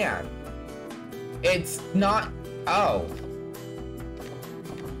understand. It's not... Oh.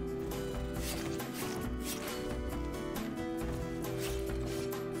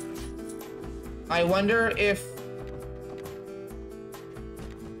 I wonder if...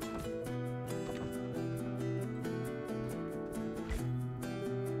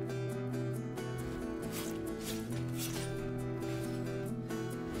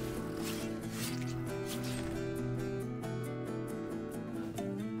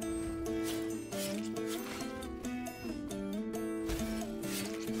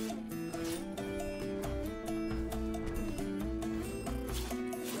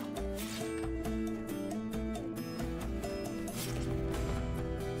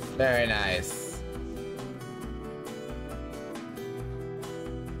 Very nice.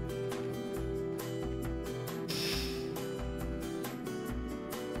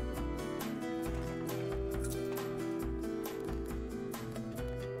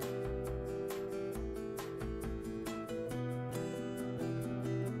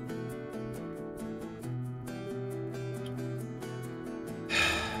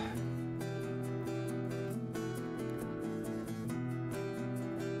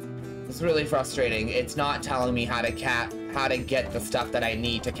 It's really frustrating. It's not telling me how to get the stuff that I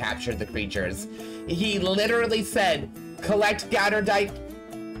need to capture the creatures. He literally said, collect Gatordite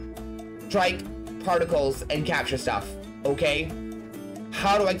Drike particles and capture stuff. Okay?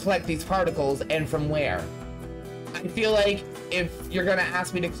 How do I collect these particles and from where? I feel like if you're gonna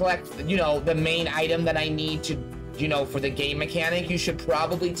ask me to collect, you know, the main item that I need to, you know, for the game mechanic, you should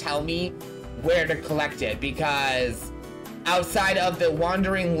probably tell me where to collect it, because outside of the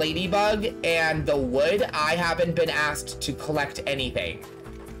wandering ladybug and the wood, I haven't been asked to collect anything.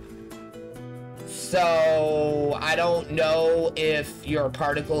 So I don't know if your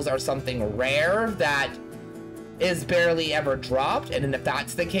particles are something rare that is barely ever dropped, and if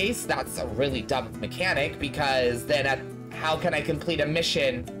that's the case, that's a really dumb mechanic, because then how can I complete a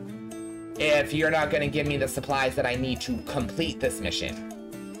mission if you're not going to give me the supplies that I need to complete this mission?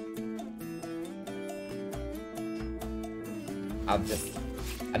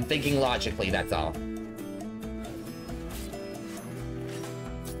 I'm thinking logically, that's all.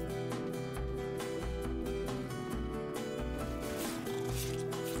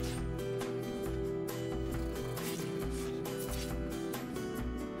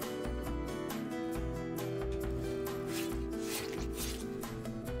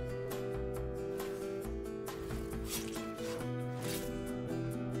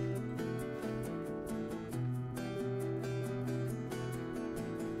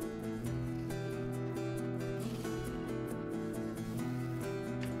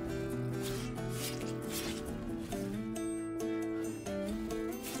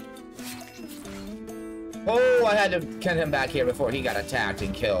 Oh, I had to get him back here before he got attacked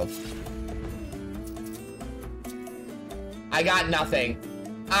and killed. I got nothing.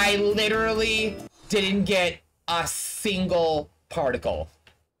 I literally didn't get a single particle.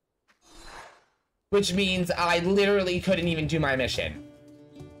 Which means I literally couldn't even do my mission.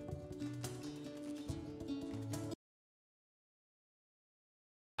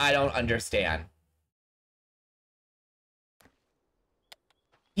 I don't understand.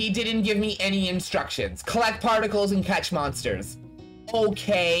 He didn't give me any instructions. Collect particles and catch monsters.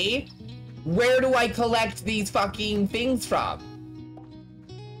 Okay. Where do I collect these fucking things from?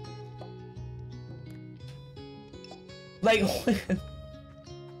 Like,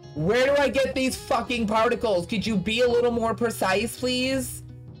 where do I get these fucking particles? Could you be a little more precise, please?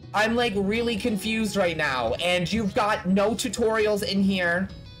 I'm like really confused right now, and you've got no tutorials in here.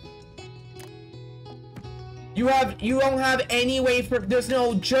 You don't have any way for, there's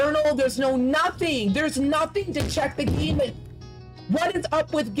no journal, there's no nothing. There's nothing to check the game. What is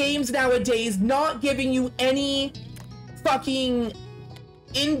up with games nowadays not giving you any fucking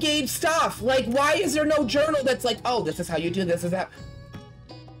in-game stuff? Like, why is there no journal that's like, oh, this is how you do this, is that?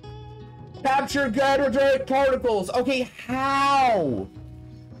 Capture gravitate particles. Okay, how?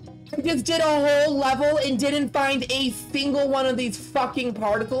 I just did a whole level and didn't find a single one of these fucking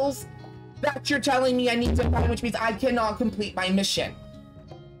particles that you're telling me I need to find, which means I cannot complete my mission.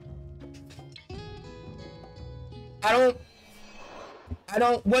 I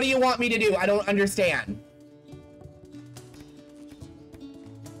don't, what do you want me to do? I don't understand.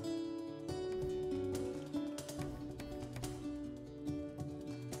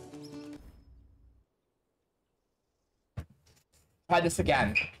 Try this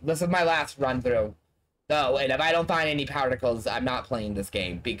again. This is my last run through. No, and if I don't find any particles, I'm not playing this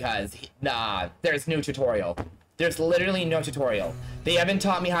game because, nah, there's no tutorial. There's literally no tutorial. They haven't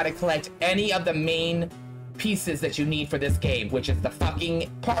taught me how to collect any of the main pieces that you need for this game, which is the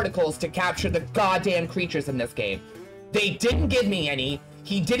fucking particles to capture the goddamn creatures in this game. They didn't give me any.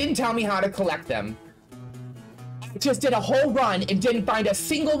 He didn't tell me how to collect them. I just did a whole run and didn't find a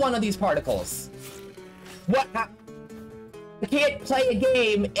single one of these particles. What? I can't play a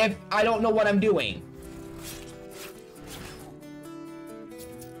game if I don't know what I'm doing.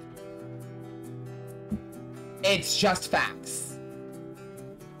 It's just facts.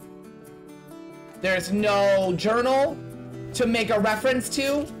 There's no journal to make a reference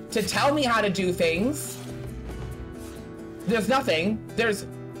to tell me how to do things. There's nothing. There's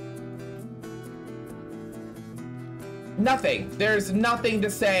nothing. There's nothing to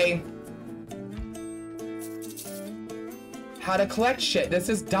say how to collect shit. This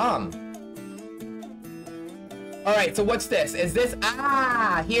is dumb. All right, so what's this? Is this,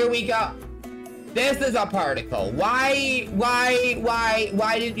 here we go. This is a particle. Why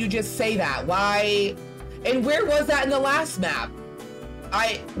didn't you just say that? Why? And where was that in the last map?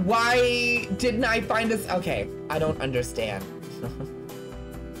 Why didn't I find this? Okay, I don't understand.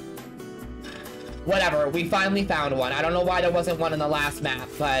 Whatever, we finally found one. I don't know why there wasn't one in the last map,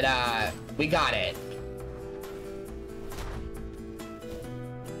 but we got it.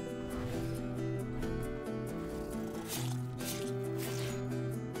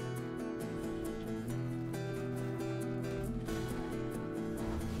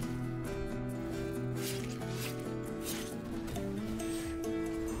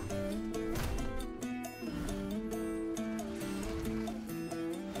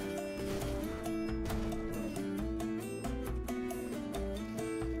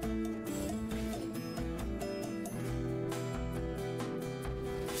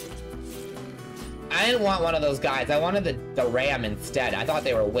 I didn't want one of those guys. I wanted the ram instead. I thought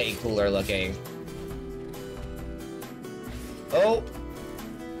they were way cooler looking. Oh.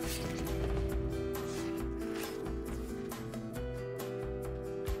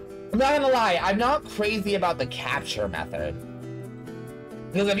 I'm not gonna lie, I'm not crazy about the capture method.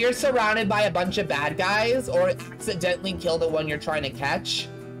 Because if you're surrounded by a bunch of bad guys or accidentally kill the one you're trying to catch,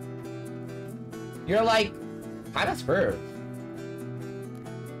 you're like, kind of screwed.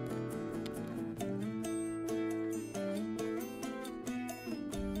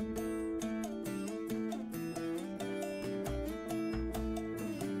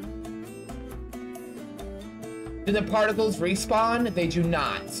 Do the particles respawn? They do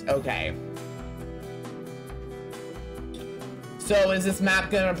not. Okay. So is this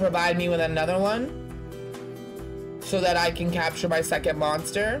map gonna provide me with another one? So that I can capture my second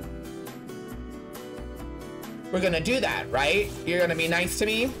monster? We're gonna do that, right? You're gonna be nice to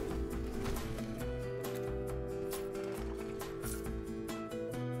me?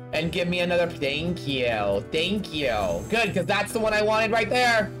 And give me another, thank you. Thank you. Good, because that's the one I wanted right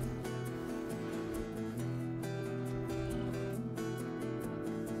there.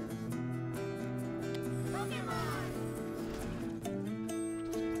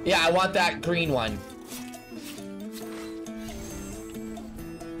 Yeah, I want that green one.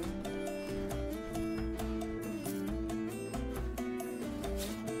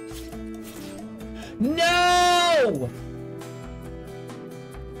 No!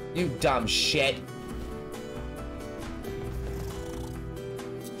 You dumb shit.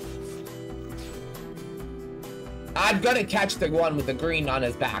 I'm gonna catch the one with the green on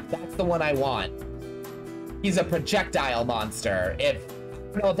his back. That's the one I want. He's a projectile monster.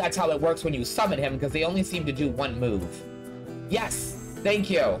 I don't know if that's how it works when you summon him, because they only seem to do one move. Yes, thank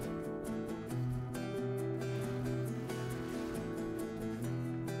you.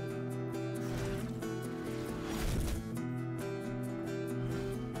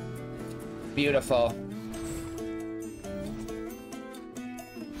 Beautiful.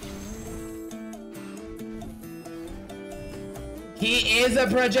 He is a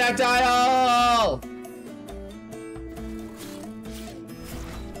projectile!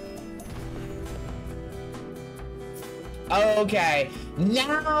 Okay,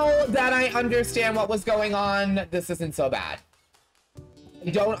 Now that I understand what was going on, this isn't so bad. I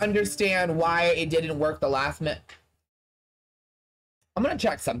don't understand why it didn't work the last minute. I'm gonna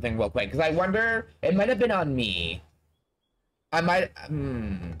check something real quick, because I wonder, it might have been on me. I might,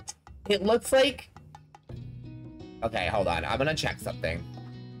 it looks like, okay, hold on, I'm gonna check something.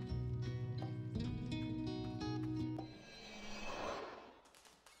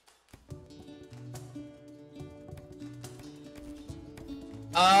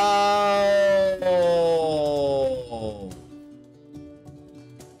 Oh,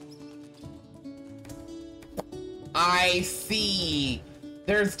 I see.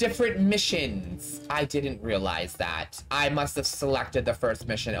 There's different missions. I didn't realize that. I must have selected the first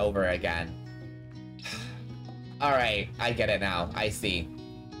mission over again. All right, I get it now. I see.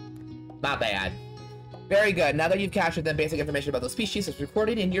 Not bad. Very good. Now that you've captured the basic information about those species, it's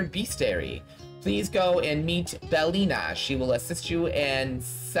recorded in your bestiary. Please go and meet Bellina. She will assist you in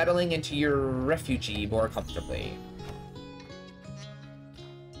settling into your refugee more comfortably.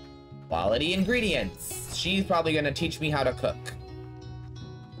 Quality ingredients. She's probably going to teach me how to cook.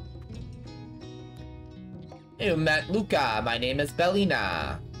 You met Luca. My name is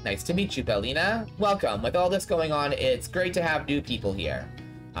Bellina. Nice to meet you, Bellina. Welcome. With all this going on, it's great to have new people here.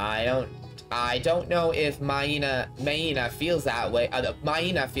 I don't know if Maina feels that way.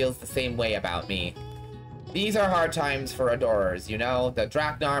 Maina feels the same way about me. These are hard times for adorers, you know? The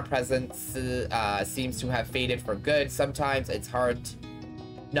Draknar presence seems to have faded for good. Sometimes it's hard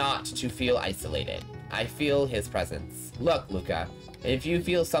not to feel isolated. I feel his presence. Look, Luca, if you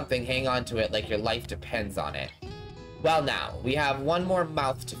feel something, hang on to it like your life depends on it. Well now, we have one more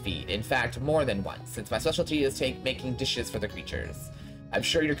mouth to feed. In fact, more than one, since my specialty is making dishes for the creatures. I'm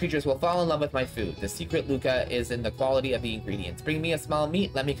sure your creatures will fall in love with my food. The secret, Luca, is in the quality of the ingredients. Bring me a small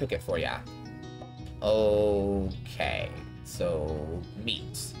meat, let me cook it for ya. Okay, so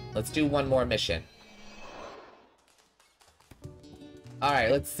meat. Let's do one more mission.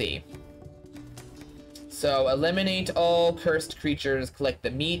 Alright, let's see. So, eliminate all cursed creatures, collect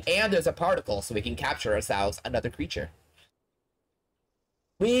the meat, and there's a particle, so we can capture ourselves another creature.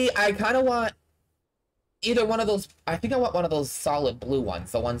 I kind of want either one of those. I think I want one of those solid blue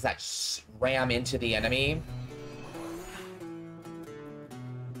ones, the ones that ram into the enemy.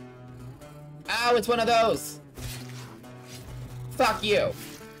 Oh, it's one of those. Fuck you.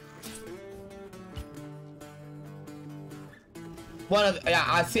 Yeah,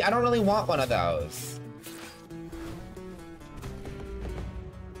 I see. I don't really want one of those.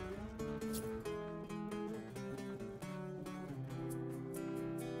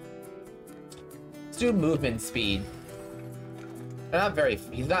 Let's do movement speed.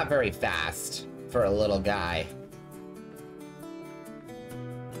 He's not very fast for a little guy.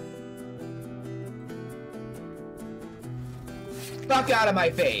 Fuck out of my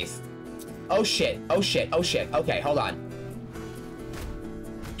face. Oh shit, oh shit, oh shit. Okay, hold on.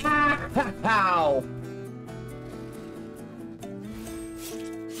 Ow!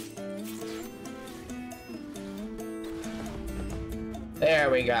 There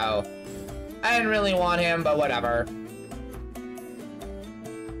we go. I didn't really want him, but whatever.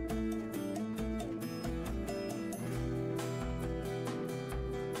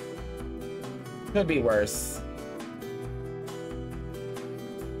 Could be worse.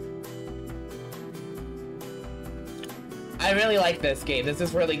 I really like this game. This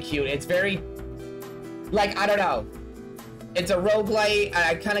is really cute. It's very, like, I don't know. It's a roguelite, and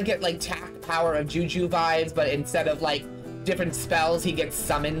I kind of get, like, tack power of Juju vibes, but instead of, like, different spells, he gets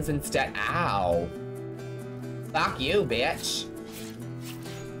summons instead. Ow. Fuck you, bitch.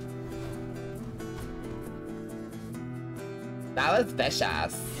 That was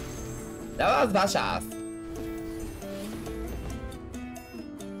vicious. That was vicious.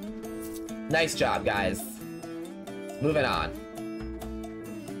 Nice job, guys. Moving on.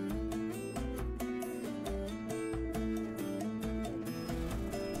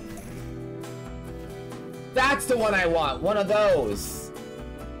 That's the one I want. One of those.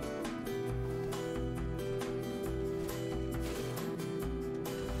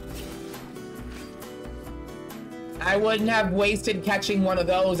 I wouldn't have wasted catching one of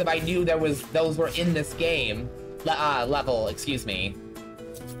those if I knew those were in this game. Level, excuse me.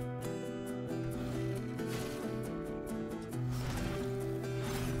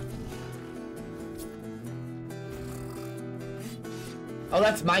 Oh,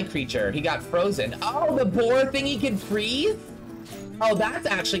 that's my creature. He got frozen. Oh, the boar thing he can freeze? Oh, that's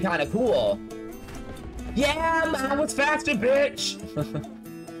actually kind of cool. Yeah, man, what's faster, bitch?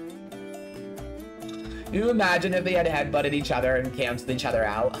 You imagine if they had headbutted each other and canceled each other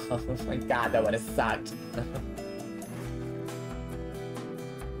out? Oh my god, that would have sucked.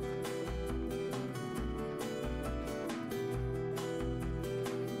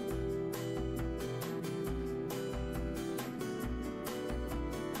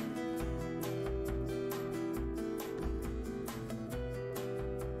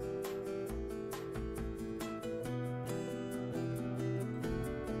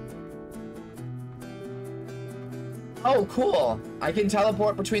 Oh, cool. I can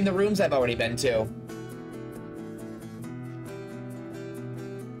teleport between the rooms I've already been to.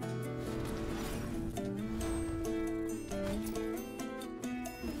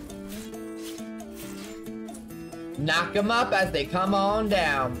 Knock them up as they come on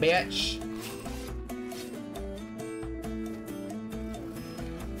down, bitch.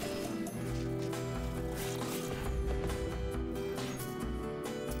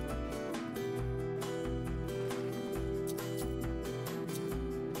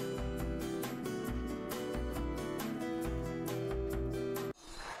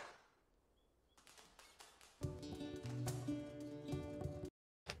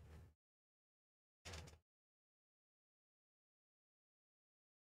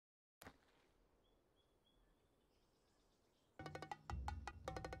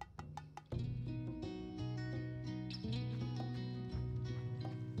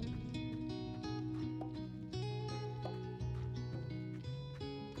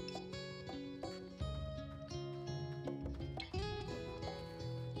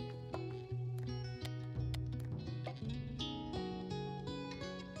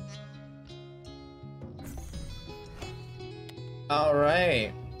 All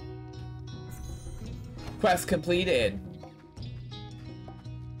right. Quest completed.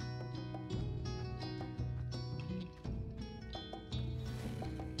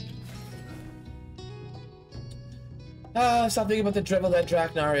 Something about the drivel that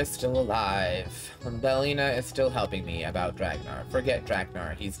Draknar is still alive. Belina is still helping me about Dragnar. Forget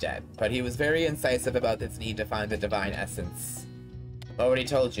Draknar, he's dead. But he was very incisive about this need to find the divine essence. Already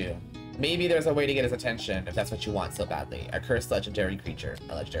told you. Maybe there's a way to get his attention, if that's what you want so badly. A cursed legendary creature.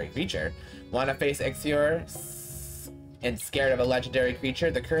 A legendary creature? Want to face Ixior and scared of a legendary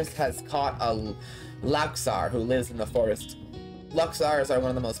creature? The curse has caught a Luxar who lives in the forest. Luxars are one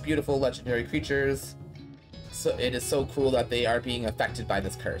of the most beautiful legendary creatures. So it is so cool that they are being affected by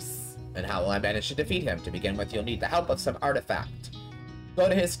this curse. And how will I manage to defeat him? To begin with, you'll need the help of some artifact. Go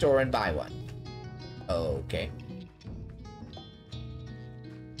to his store and buy one. Okay.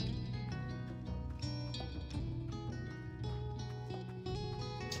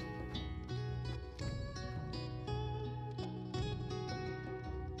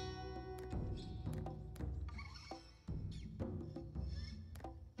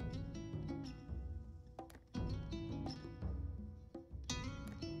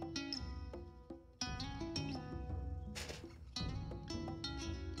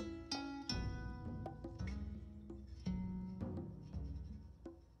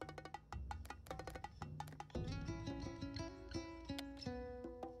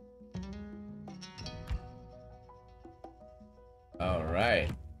 All right.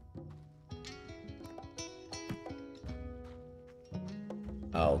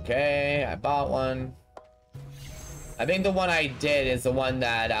 Okay, I bought one. I think the one I did is the one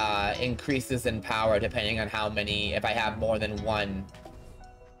that increases in power depending on how many, if I have more than one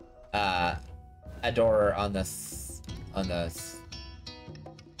adorer on this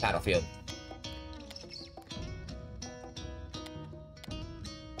battlefield.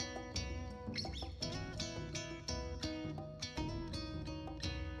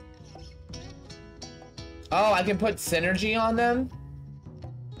 Oh, I can put synergy on them?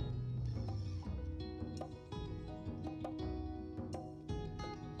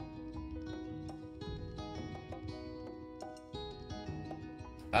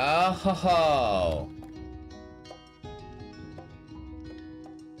 Oh ho ho.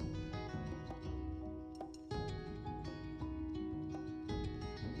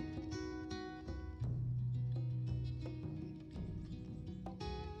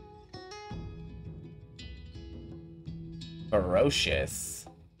 Ferocious.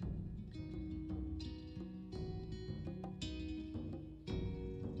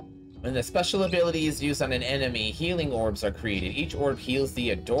 When the special ability is used on an enemy, healing orbs are created. Each orb heals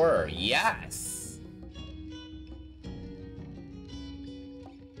the adorer. Yes!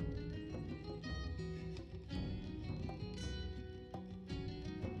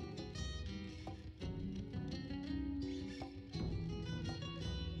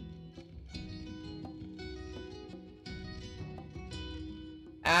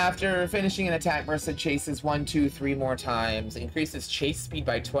 After finishing an attack, Mercy chases 1, 2, 3 more times. Increases chase speed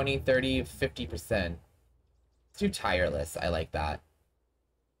by 20, 30, 50%. It's too tireless. I like that.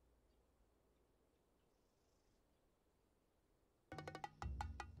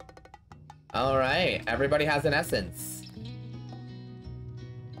 Alright, everybody has an essence.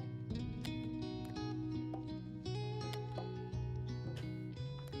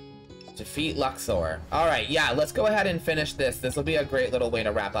 Defeat Luxor. Alright, yeah, let's go ahead and finish this. This will be a great little way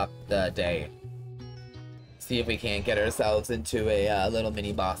to wrap up the day. See if we can't get ourselves into a little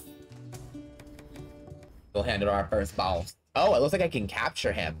mini boss. We'll handle our first boss. Oh, it looks like I can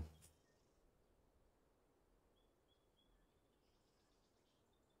capture him.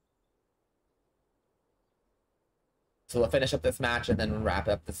 So we'll finish up this match and then wrap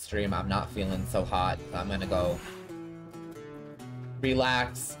up the stream. I'm not feeling so hot. I'm gonna go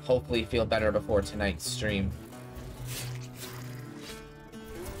relax, hopefully feel better before tonight's stream.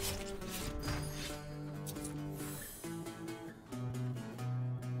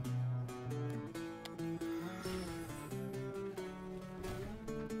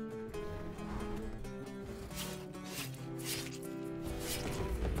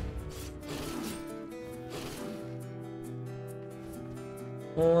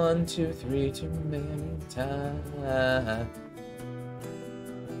 One, two, three, too many times.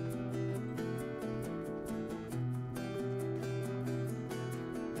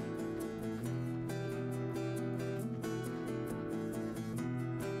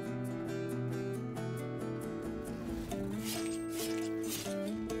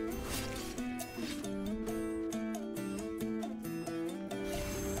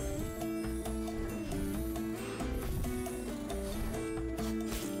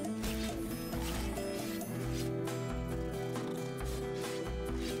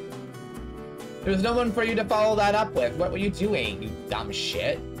 There's no one for you to follow that up with. What were you doing, you dumb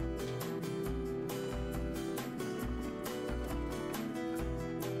shit?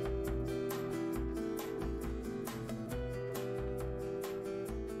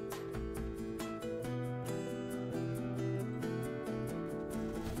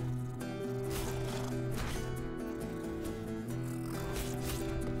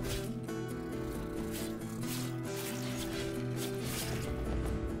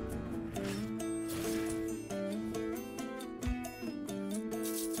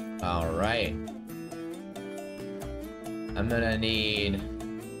 Alright. I'm gonna need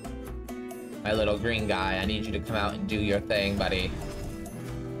my little green guy. I need you to come out and do your thing, buddy.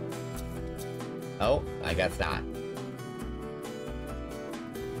 Oh, I guess not.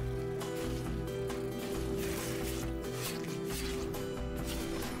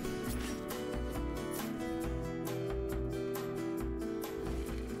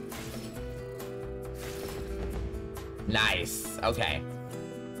 Nice. Okay.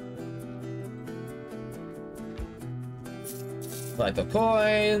 Collect the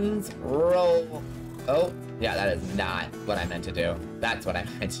coins, roll. Oh, yeah, that is not what I meant to do. That's what I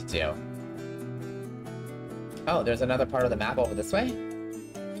meant to do. Oh, there's another part of the map over this way?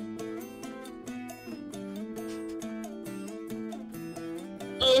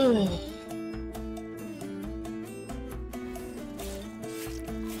 Ugh.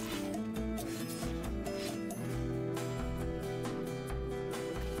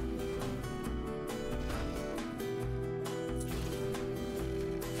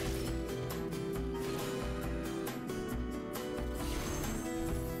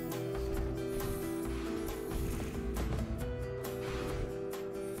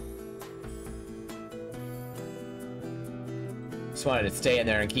 Just wanted to stay in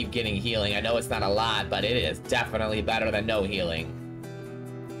there and keep getting healing. I know it's not a lot, but it is definitely better than no healing.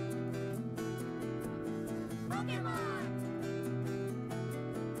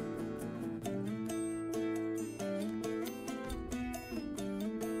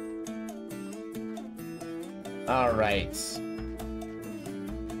 All right.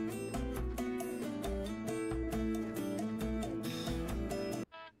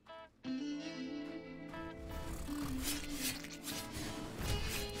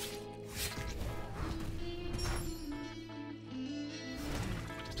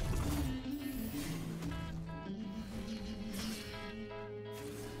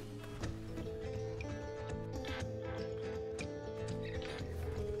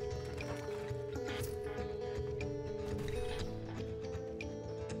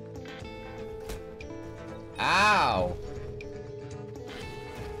 Ow!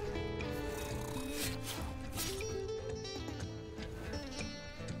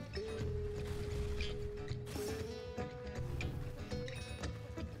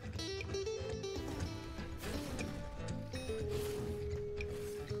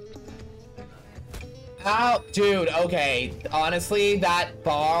 Ow! Dude, okay. Honestly, that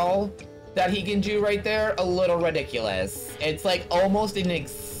ball that he can do right there, a little ridiculous. It's like almost an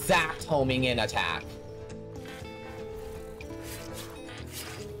exact homing in attack.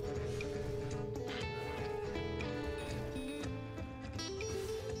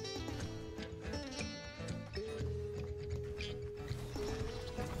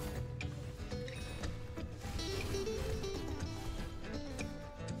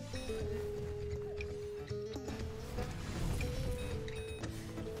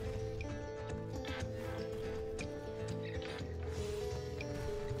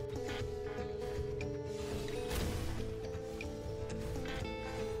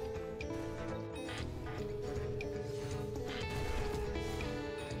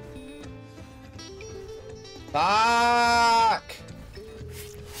 Fuck!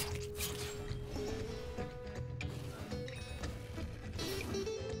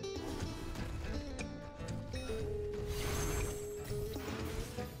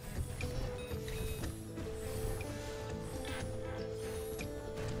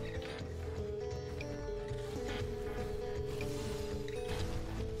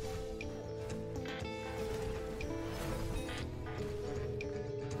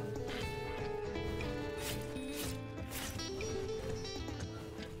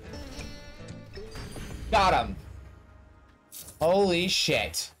 Got him. Holy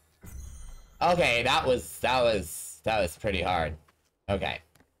shit. Okay, that was pretty hard. Okay.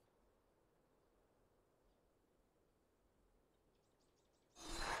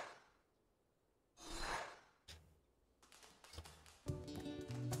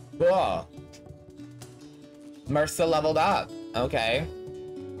 Cool. Mercer leveled up. Okay.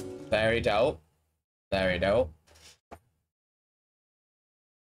 Very dope. Very dope.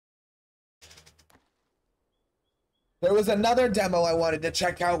 There was another demo I wanted to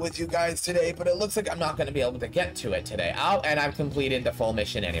check out with you guys today, but it looks like I'm not going to be able to get to it today. Oh, and I've completed the full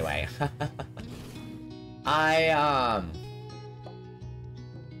mission anyway. I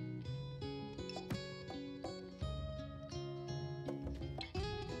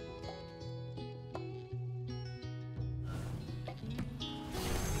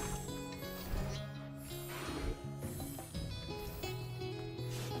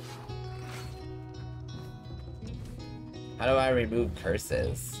how do I remove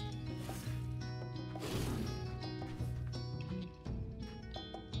curses?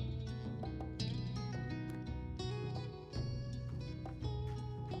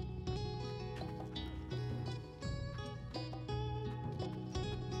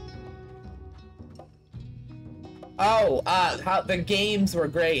 Oh, how the games were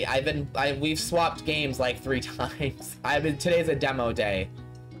great. We've swapped games like 3 times. Today's a demo day.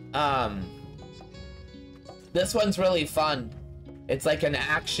 This one's really fun. It's like an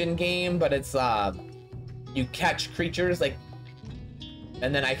action game, but it's you catch creatures like,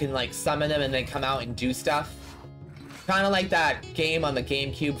 and then I can like summon them and they come out and do stuff. Kind of like that game on the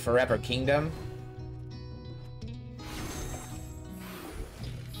GameCube, Forever Kingdom.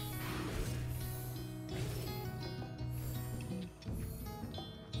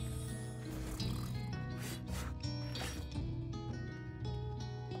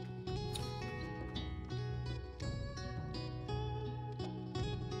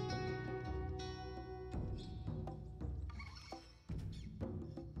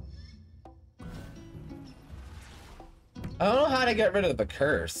 I don't know how to get rid of the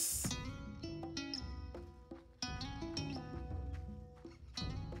curse.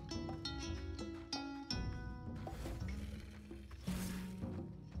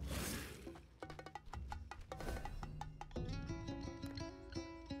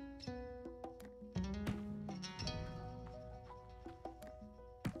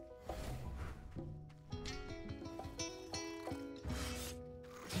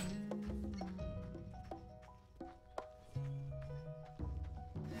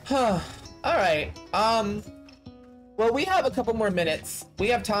 Alright, well, we have a couple more minutes. We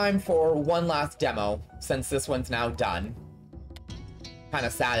have time for one last demo, since this one's now done. Kind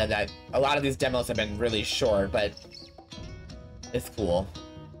of sad that a lot of these demos have been really short, but it's cool.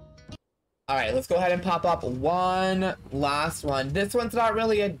 Alright, let's go ahead and pop up one last one. This one's not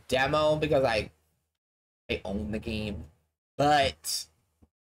really a demo, because I own the game, but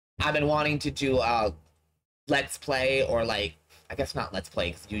I've been wanting to do a let's play, or like, I guess not let's play,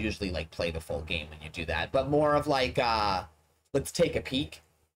 because you usually like play the full game when you do that, but more of like let's take a peek.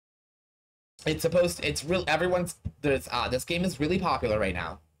 It's real, this game is really popular right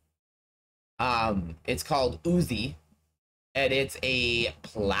now. It's called Oozi, and it's a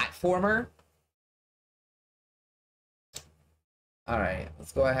platformer. All right,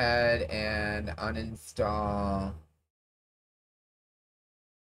 let's go ahead and uninstall.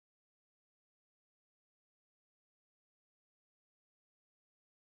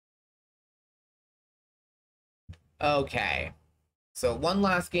 Okay, so one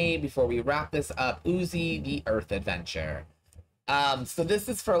last game before we wrap this up. Oozi, the Earth Adventure. So this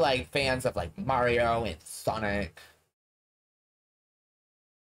is for like fans of like Mario and Sonic.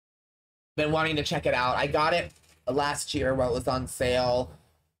 Been wanting to check it out. I got it last year while it was on sale.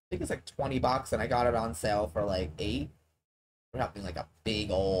 I think it's like 20 bucks, and I got it on sale for like 8. We're having like a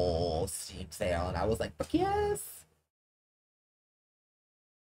big old Steam sale, and I was like, fuck yes.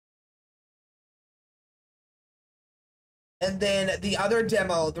 And then the other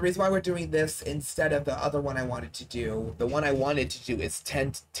demo, the reason why we're doing this instead of the other one I wanted to do, the one I wanted to do is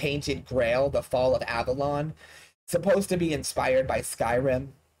Tainted Grail, The Fall of Avalon. It's supposed to be inspired by Skyrim,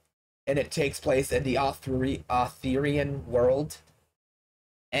 and it takes place in the Arthurian world.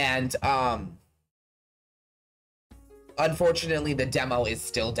 And unfortunately, the demo is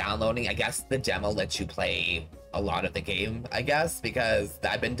still downloading. I guess the demo lets you play a lot of the game, I guess, because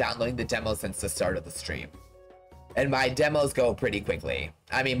I've been downloading the demo since the start of the stream. And my demos go pretty quickly.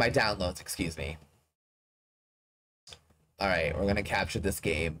 I mean, my downloads, excuse me. All right, we're gonna capture this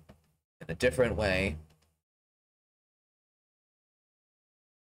game in a different way.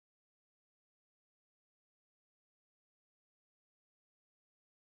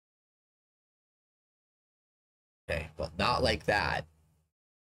 Okay, well, not like that.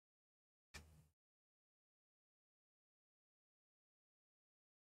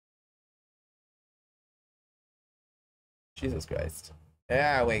 Jesus Christ.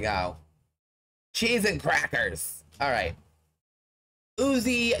 There we go. Cheese and crackers. All right.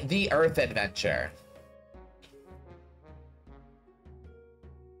 Oozi, the Earth Adventure.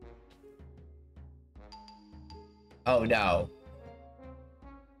 Oh, no.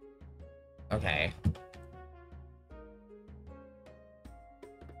 Okay.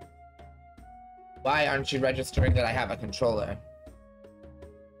 Why aren't you registering that I have a controller?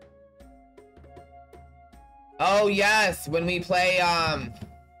 Oh, yes, when we play,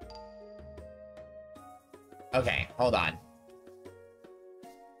 okay, hold on.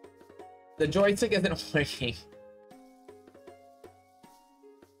 The joystick isn't working.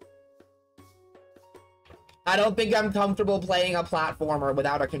 I don't think I'm comfortable playing a platformer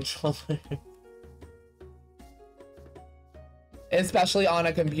without a controller. Especially on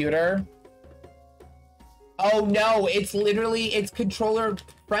a computer. Oh no, it's literally, it's controller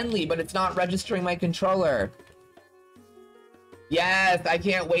friendly, but it's not registering my controller. Yes, I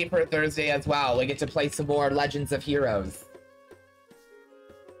can't wait for Thursday as well. We get to play some more Legends of Heroes.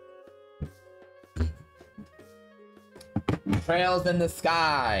 Trails in the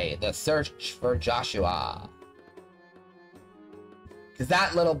Sky, the search for Joshua. Because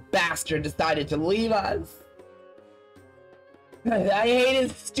that little bastard decided to leave us. I hate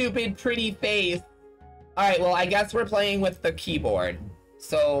his stupid pretty face. Alright, well, I guess we're playing with the keyboard.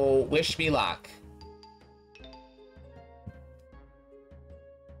 So, wish me luck.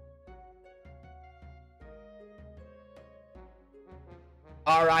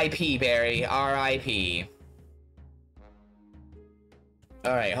 R.I.P. Barry, R.I.P.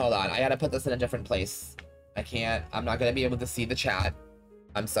 Alright, hold on. I gotta put this in a different place. I can't. I'm not gonna be able to see the chat.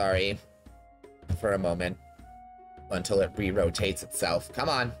 I'm sorry. For a moment. Until it re-rotates itself. Come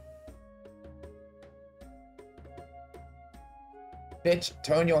on. Bitch,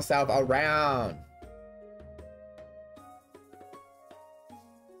 turn yourself around.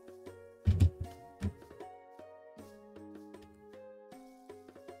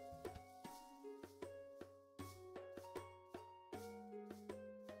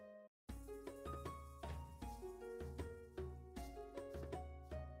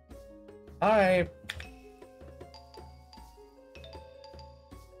 Alright.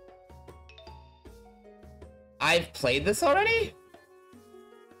 I've played this already?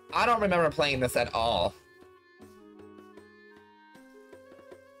 I don't remember playing this at all.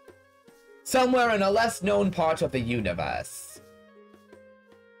 Somewhere in a less known part of the universe.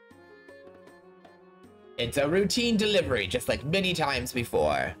 It's a routine delivery, just like many times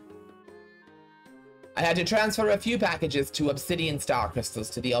before. I had to transfer a few packages to Obsidian Star Crystals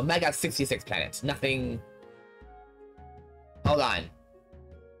to the Omega 66 planet. Nothing... Hold on.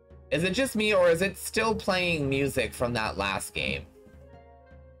 Is it just me, or is it still playing music from that last game?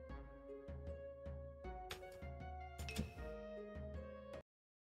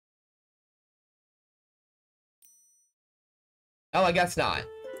 Oh, I guess not.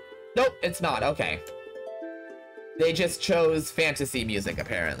 Nope, it's not. Okay. They just chose fantasy music,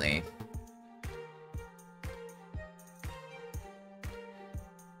 apparently.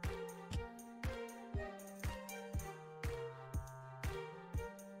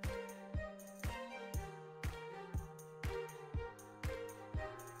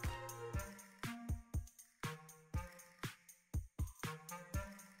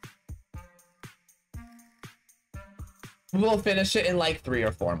 We'll finish it in like 3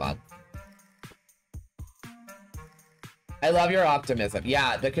 or 4 months. I love your optimism.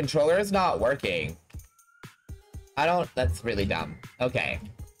 Yeah, the controller is not working. That's really dumb. Okay.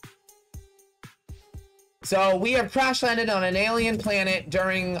 So we have crash landed on an alien planet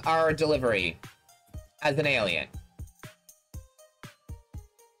during our delivery as an alien.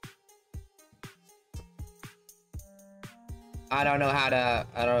 I don't know how to,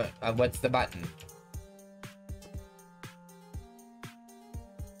 I don't, what's the button?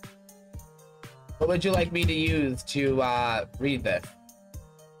 What would you like me to use to read this?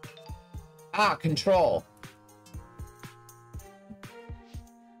 Ah, control.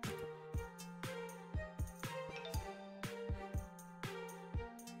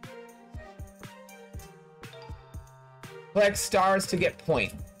 Collect stars to get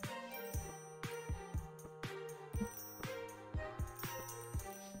points.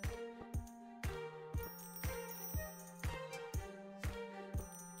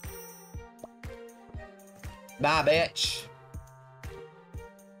 Bye, bitch.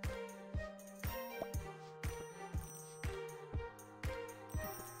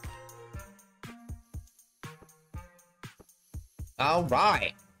 All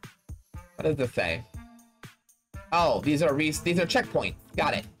right. What does this say? Oh, these are checkpoints.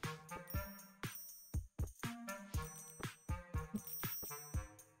 Got it.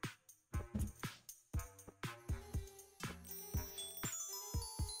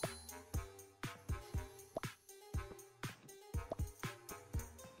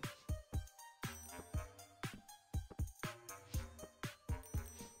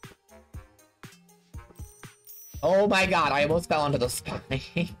 Oh my god, I almost fell onto the spine.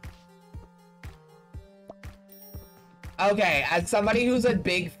 Okay, as somebody who's a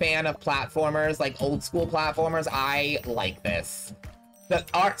big fan of platformers, like old school platformers, I like this. The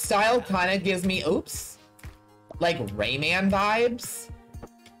art style kind of gives me, oops, like Rayman vibes.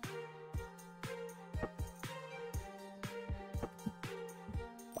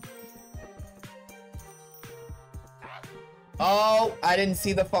 Oh, I didn't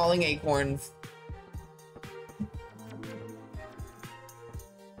see the falling acorns.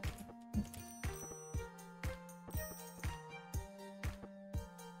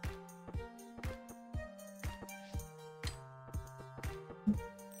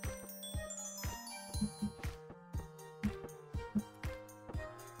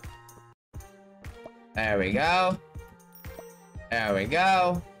 There we go. There we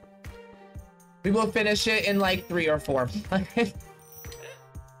go. We will finish it in like 3 or 4 months.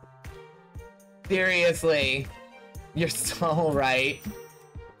 Seriously. You're so right.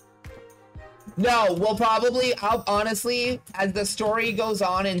 No, we'll probably, honestly, as the story goes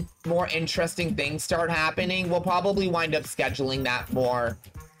on and more interesting things start happening, we'll probably wind up scheduling that more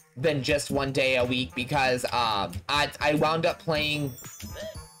than just 1 day a week because I wound up playing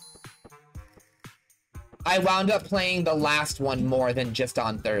the last one more than just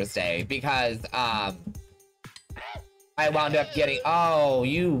on Thursday because I wound up getting, oh,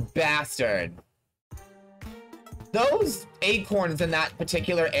 you bastard. Those acorns in that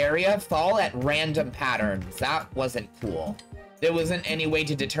particular area fall at random patterns. That wasn't cool. There wasn't any way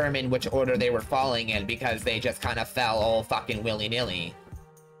to determine which order they were falling in because they just kind of fell all fucking willy-nilly.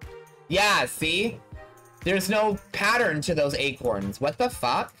 Yeah, see? There's no pattern to those acorns. What the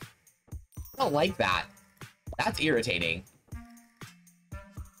fuck? I don't like that. That's irritating.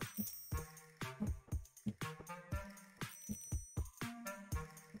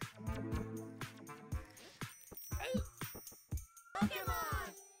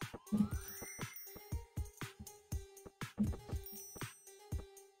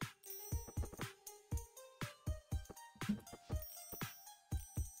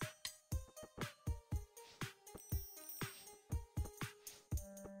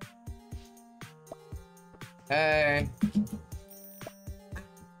 Hey.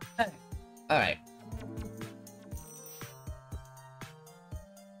 All right.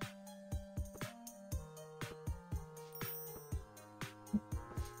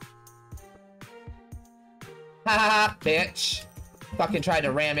 Haha, bitch. Fucking tried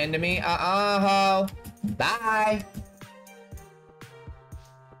to ram into me. Ho. Bye.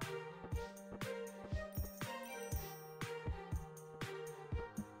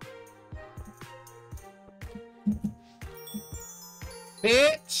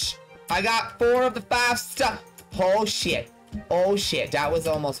 Bitch! I got 4 of the 5 stuff. Oh shit. Oh shit. That was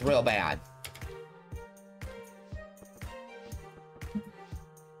almost real bad.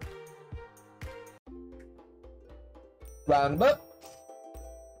 Round up.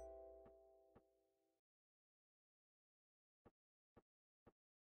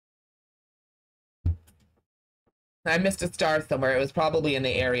 I missed a star somewhere. It was probably in the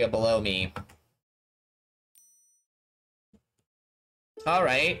area below me.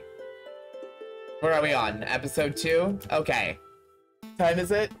 Alright. Where are we on? Episode 2? Okay. Time is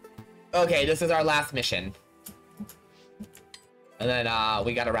it? Okay, this is our last mission. And then,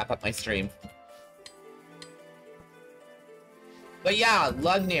 we gotta wrap up my stream. But yeah,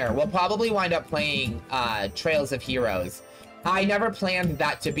 Lugnir. We'll probably wind up playing, Trails of Heroes. I never planned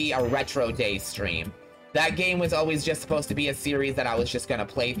that to be a retro day stream. That game was always just supposed to be a series that I was just gonna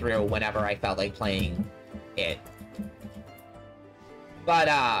play through whenever I felt like playing it. But,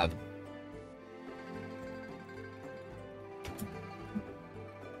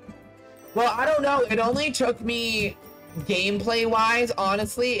 well, I don't know. It only took me, gameplay-wise,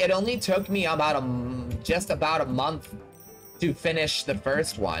 honestly, it only took me about just about a month to finish the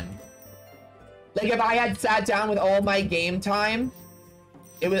first one. Like, if I had sat down with all my game time,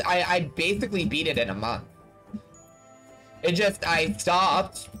 I basically beat it in a month. It just, I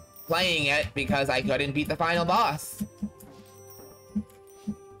stopped playing it because I couldn't beat the final boss.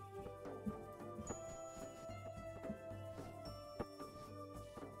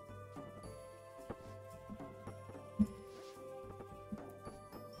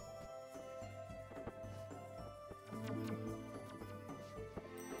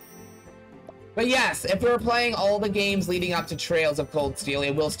 But yes, if we're playing all the games leading up to Trails of Cold Steel,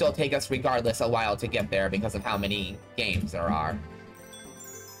 it will still take us regardless a while to get there because of how many games there are.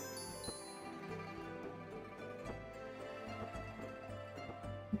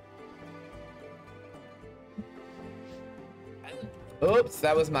 Oops,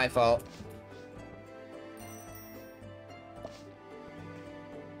 that was my fault.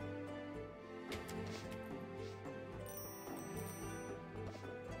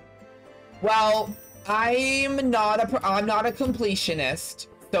 Well, I'm not a completionist,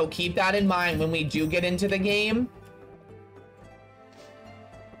 so keep that in mind when we do get into the game.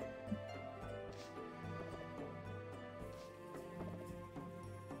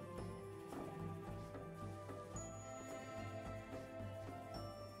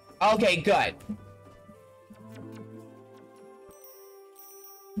 Okay, good.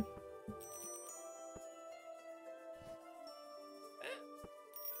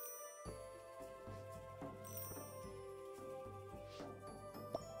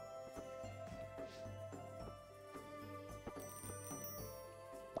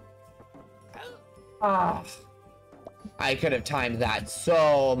 Ah, I could have timed that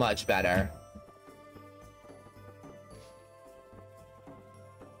so much better.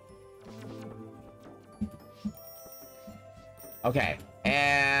 Okay,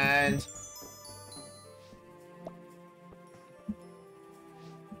 and...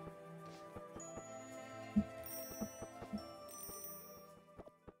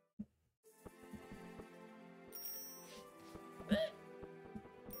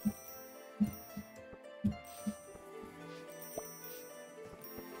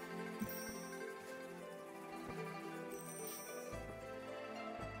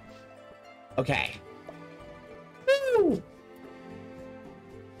 Okay. Woo!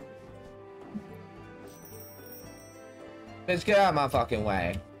 Bitch, get out of my fucking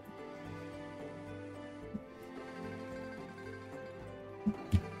way.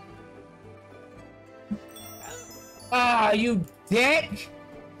 Ah, you dick!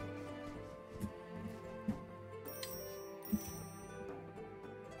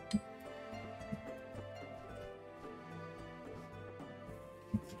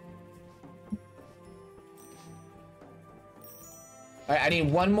 Alright, I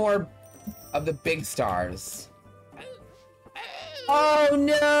need one more of the big stars. Oh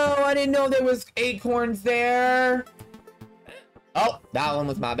no, I didn't know there was acorns there. Oh, that one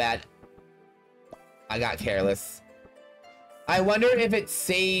was my bad. I got careless. I wonder if it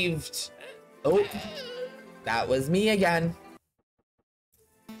saved... Oh, that was me again.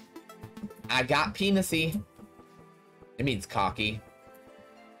 I got penisy. It means cocky.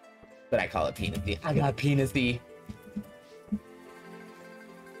 But I call it penisy. I got penisy.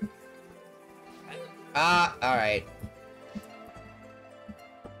 Ah, alright.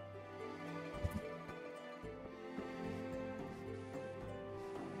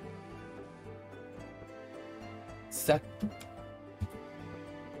 Suck.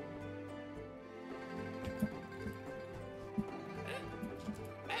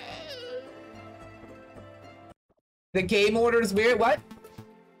 The game order is weird. What?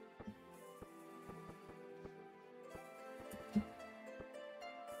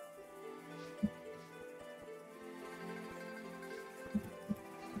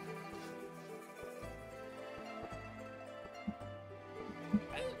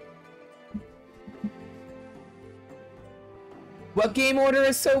 What game order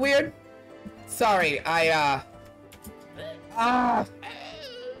is so weird? Sorry,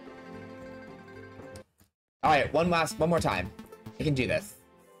 Alright, one more time. I can do this.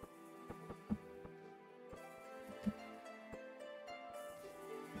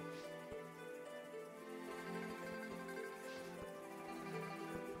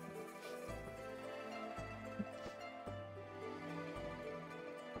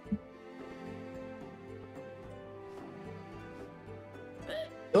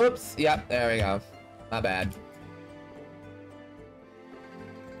 Oops. Yep, there we go. My bad.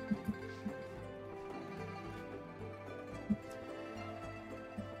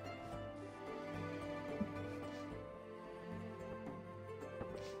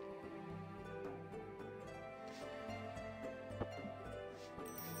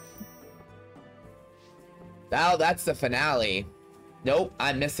 Oh, that's the finale. Nope,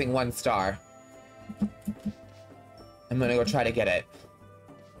 I'm missing 1 star. I'm gonna go try to get it.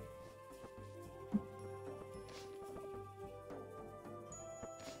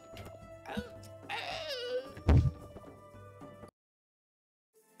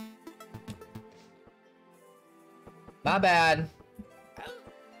 My bad.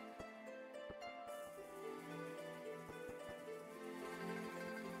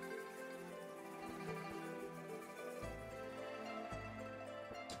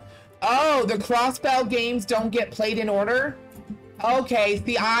 Oh, the crossbell games don't get played in order? Okay,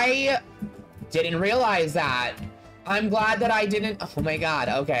 see, I didn't realize that. I'm glad that I didn't. Oh my god,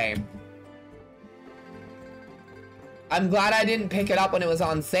 okay. I'm glad I didn't pick it up when it was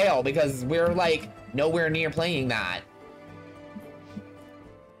on sale because we're like nowhere near playing that.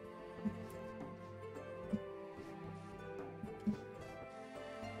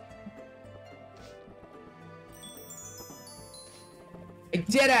 I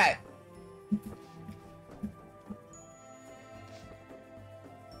did it!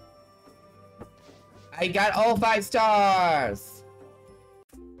 I got all 5 stars!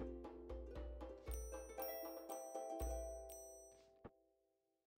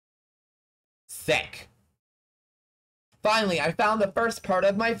 Sick. Finally, I found the first part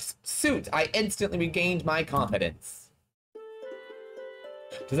of my suit. I instantly regained my confidence.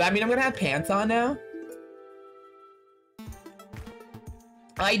 Does that mean I'm gonna have pants on now?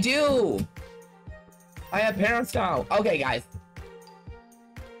 I do! I have pants now. Okay, guys.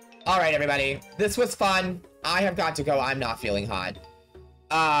 Alright, everybody. This was fun. I have got to go. I'm not feeling hot.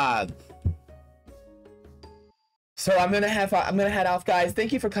 So I'm gonna head off, guys.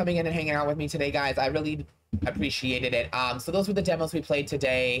 Thank you for coming in and hanging out with me today, guys. I really appreciated it. So those were the demos we played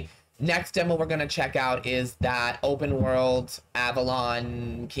today. Next demo we're gonna check out is that open world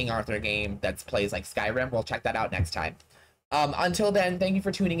Avalon King Arthur game that plays like Skyrim. We'll check that out next time. Until then, thank you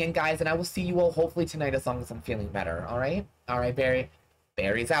for tuning in, guys, and I will see you all hopefully tonight as long as I'm feeling better. All right, Barry.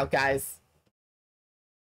 Barry's out, guys.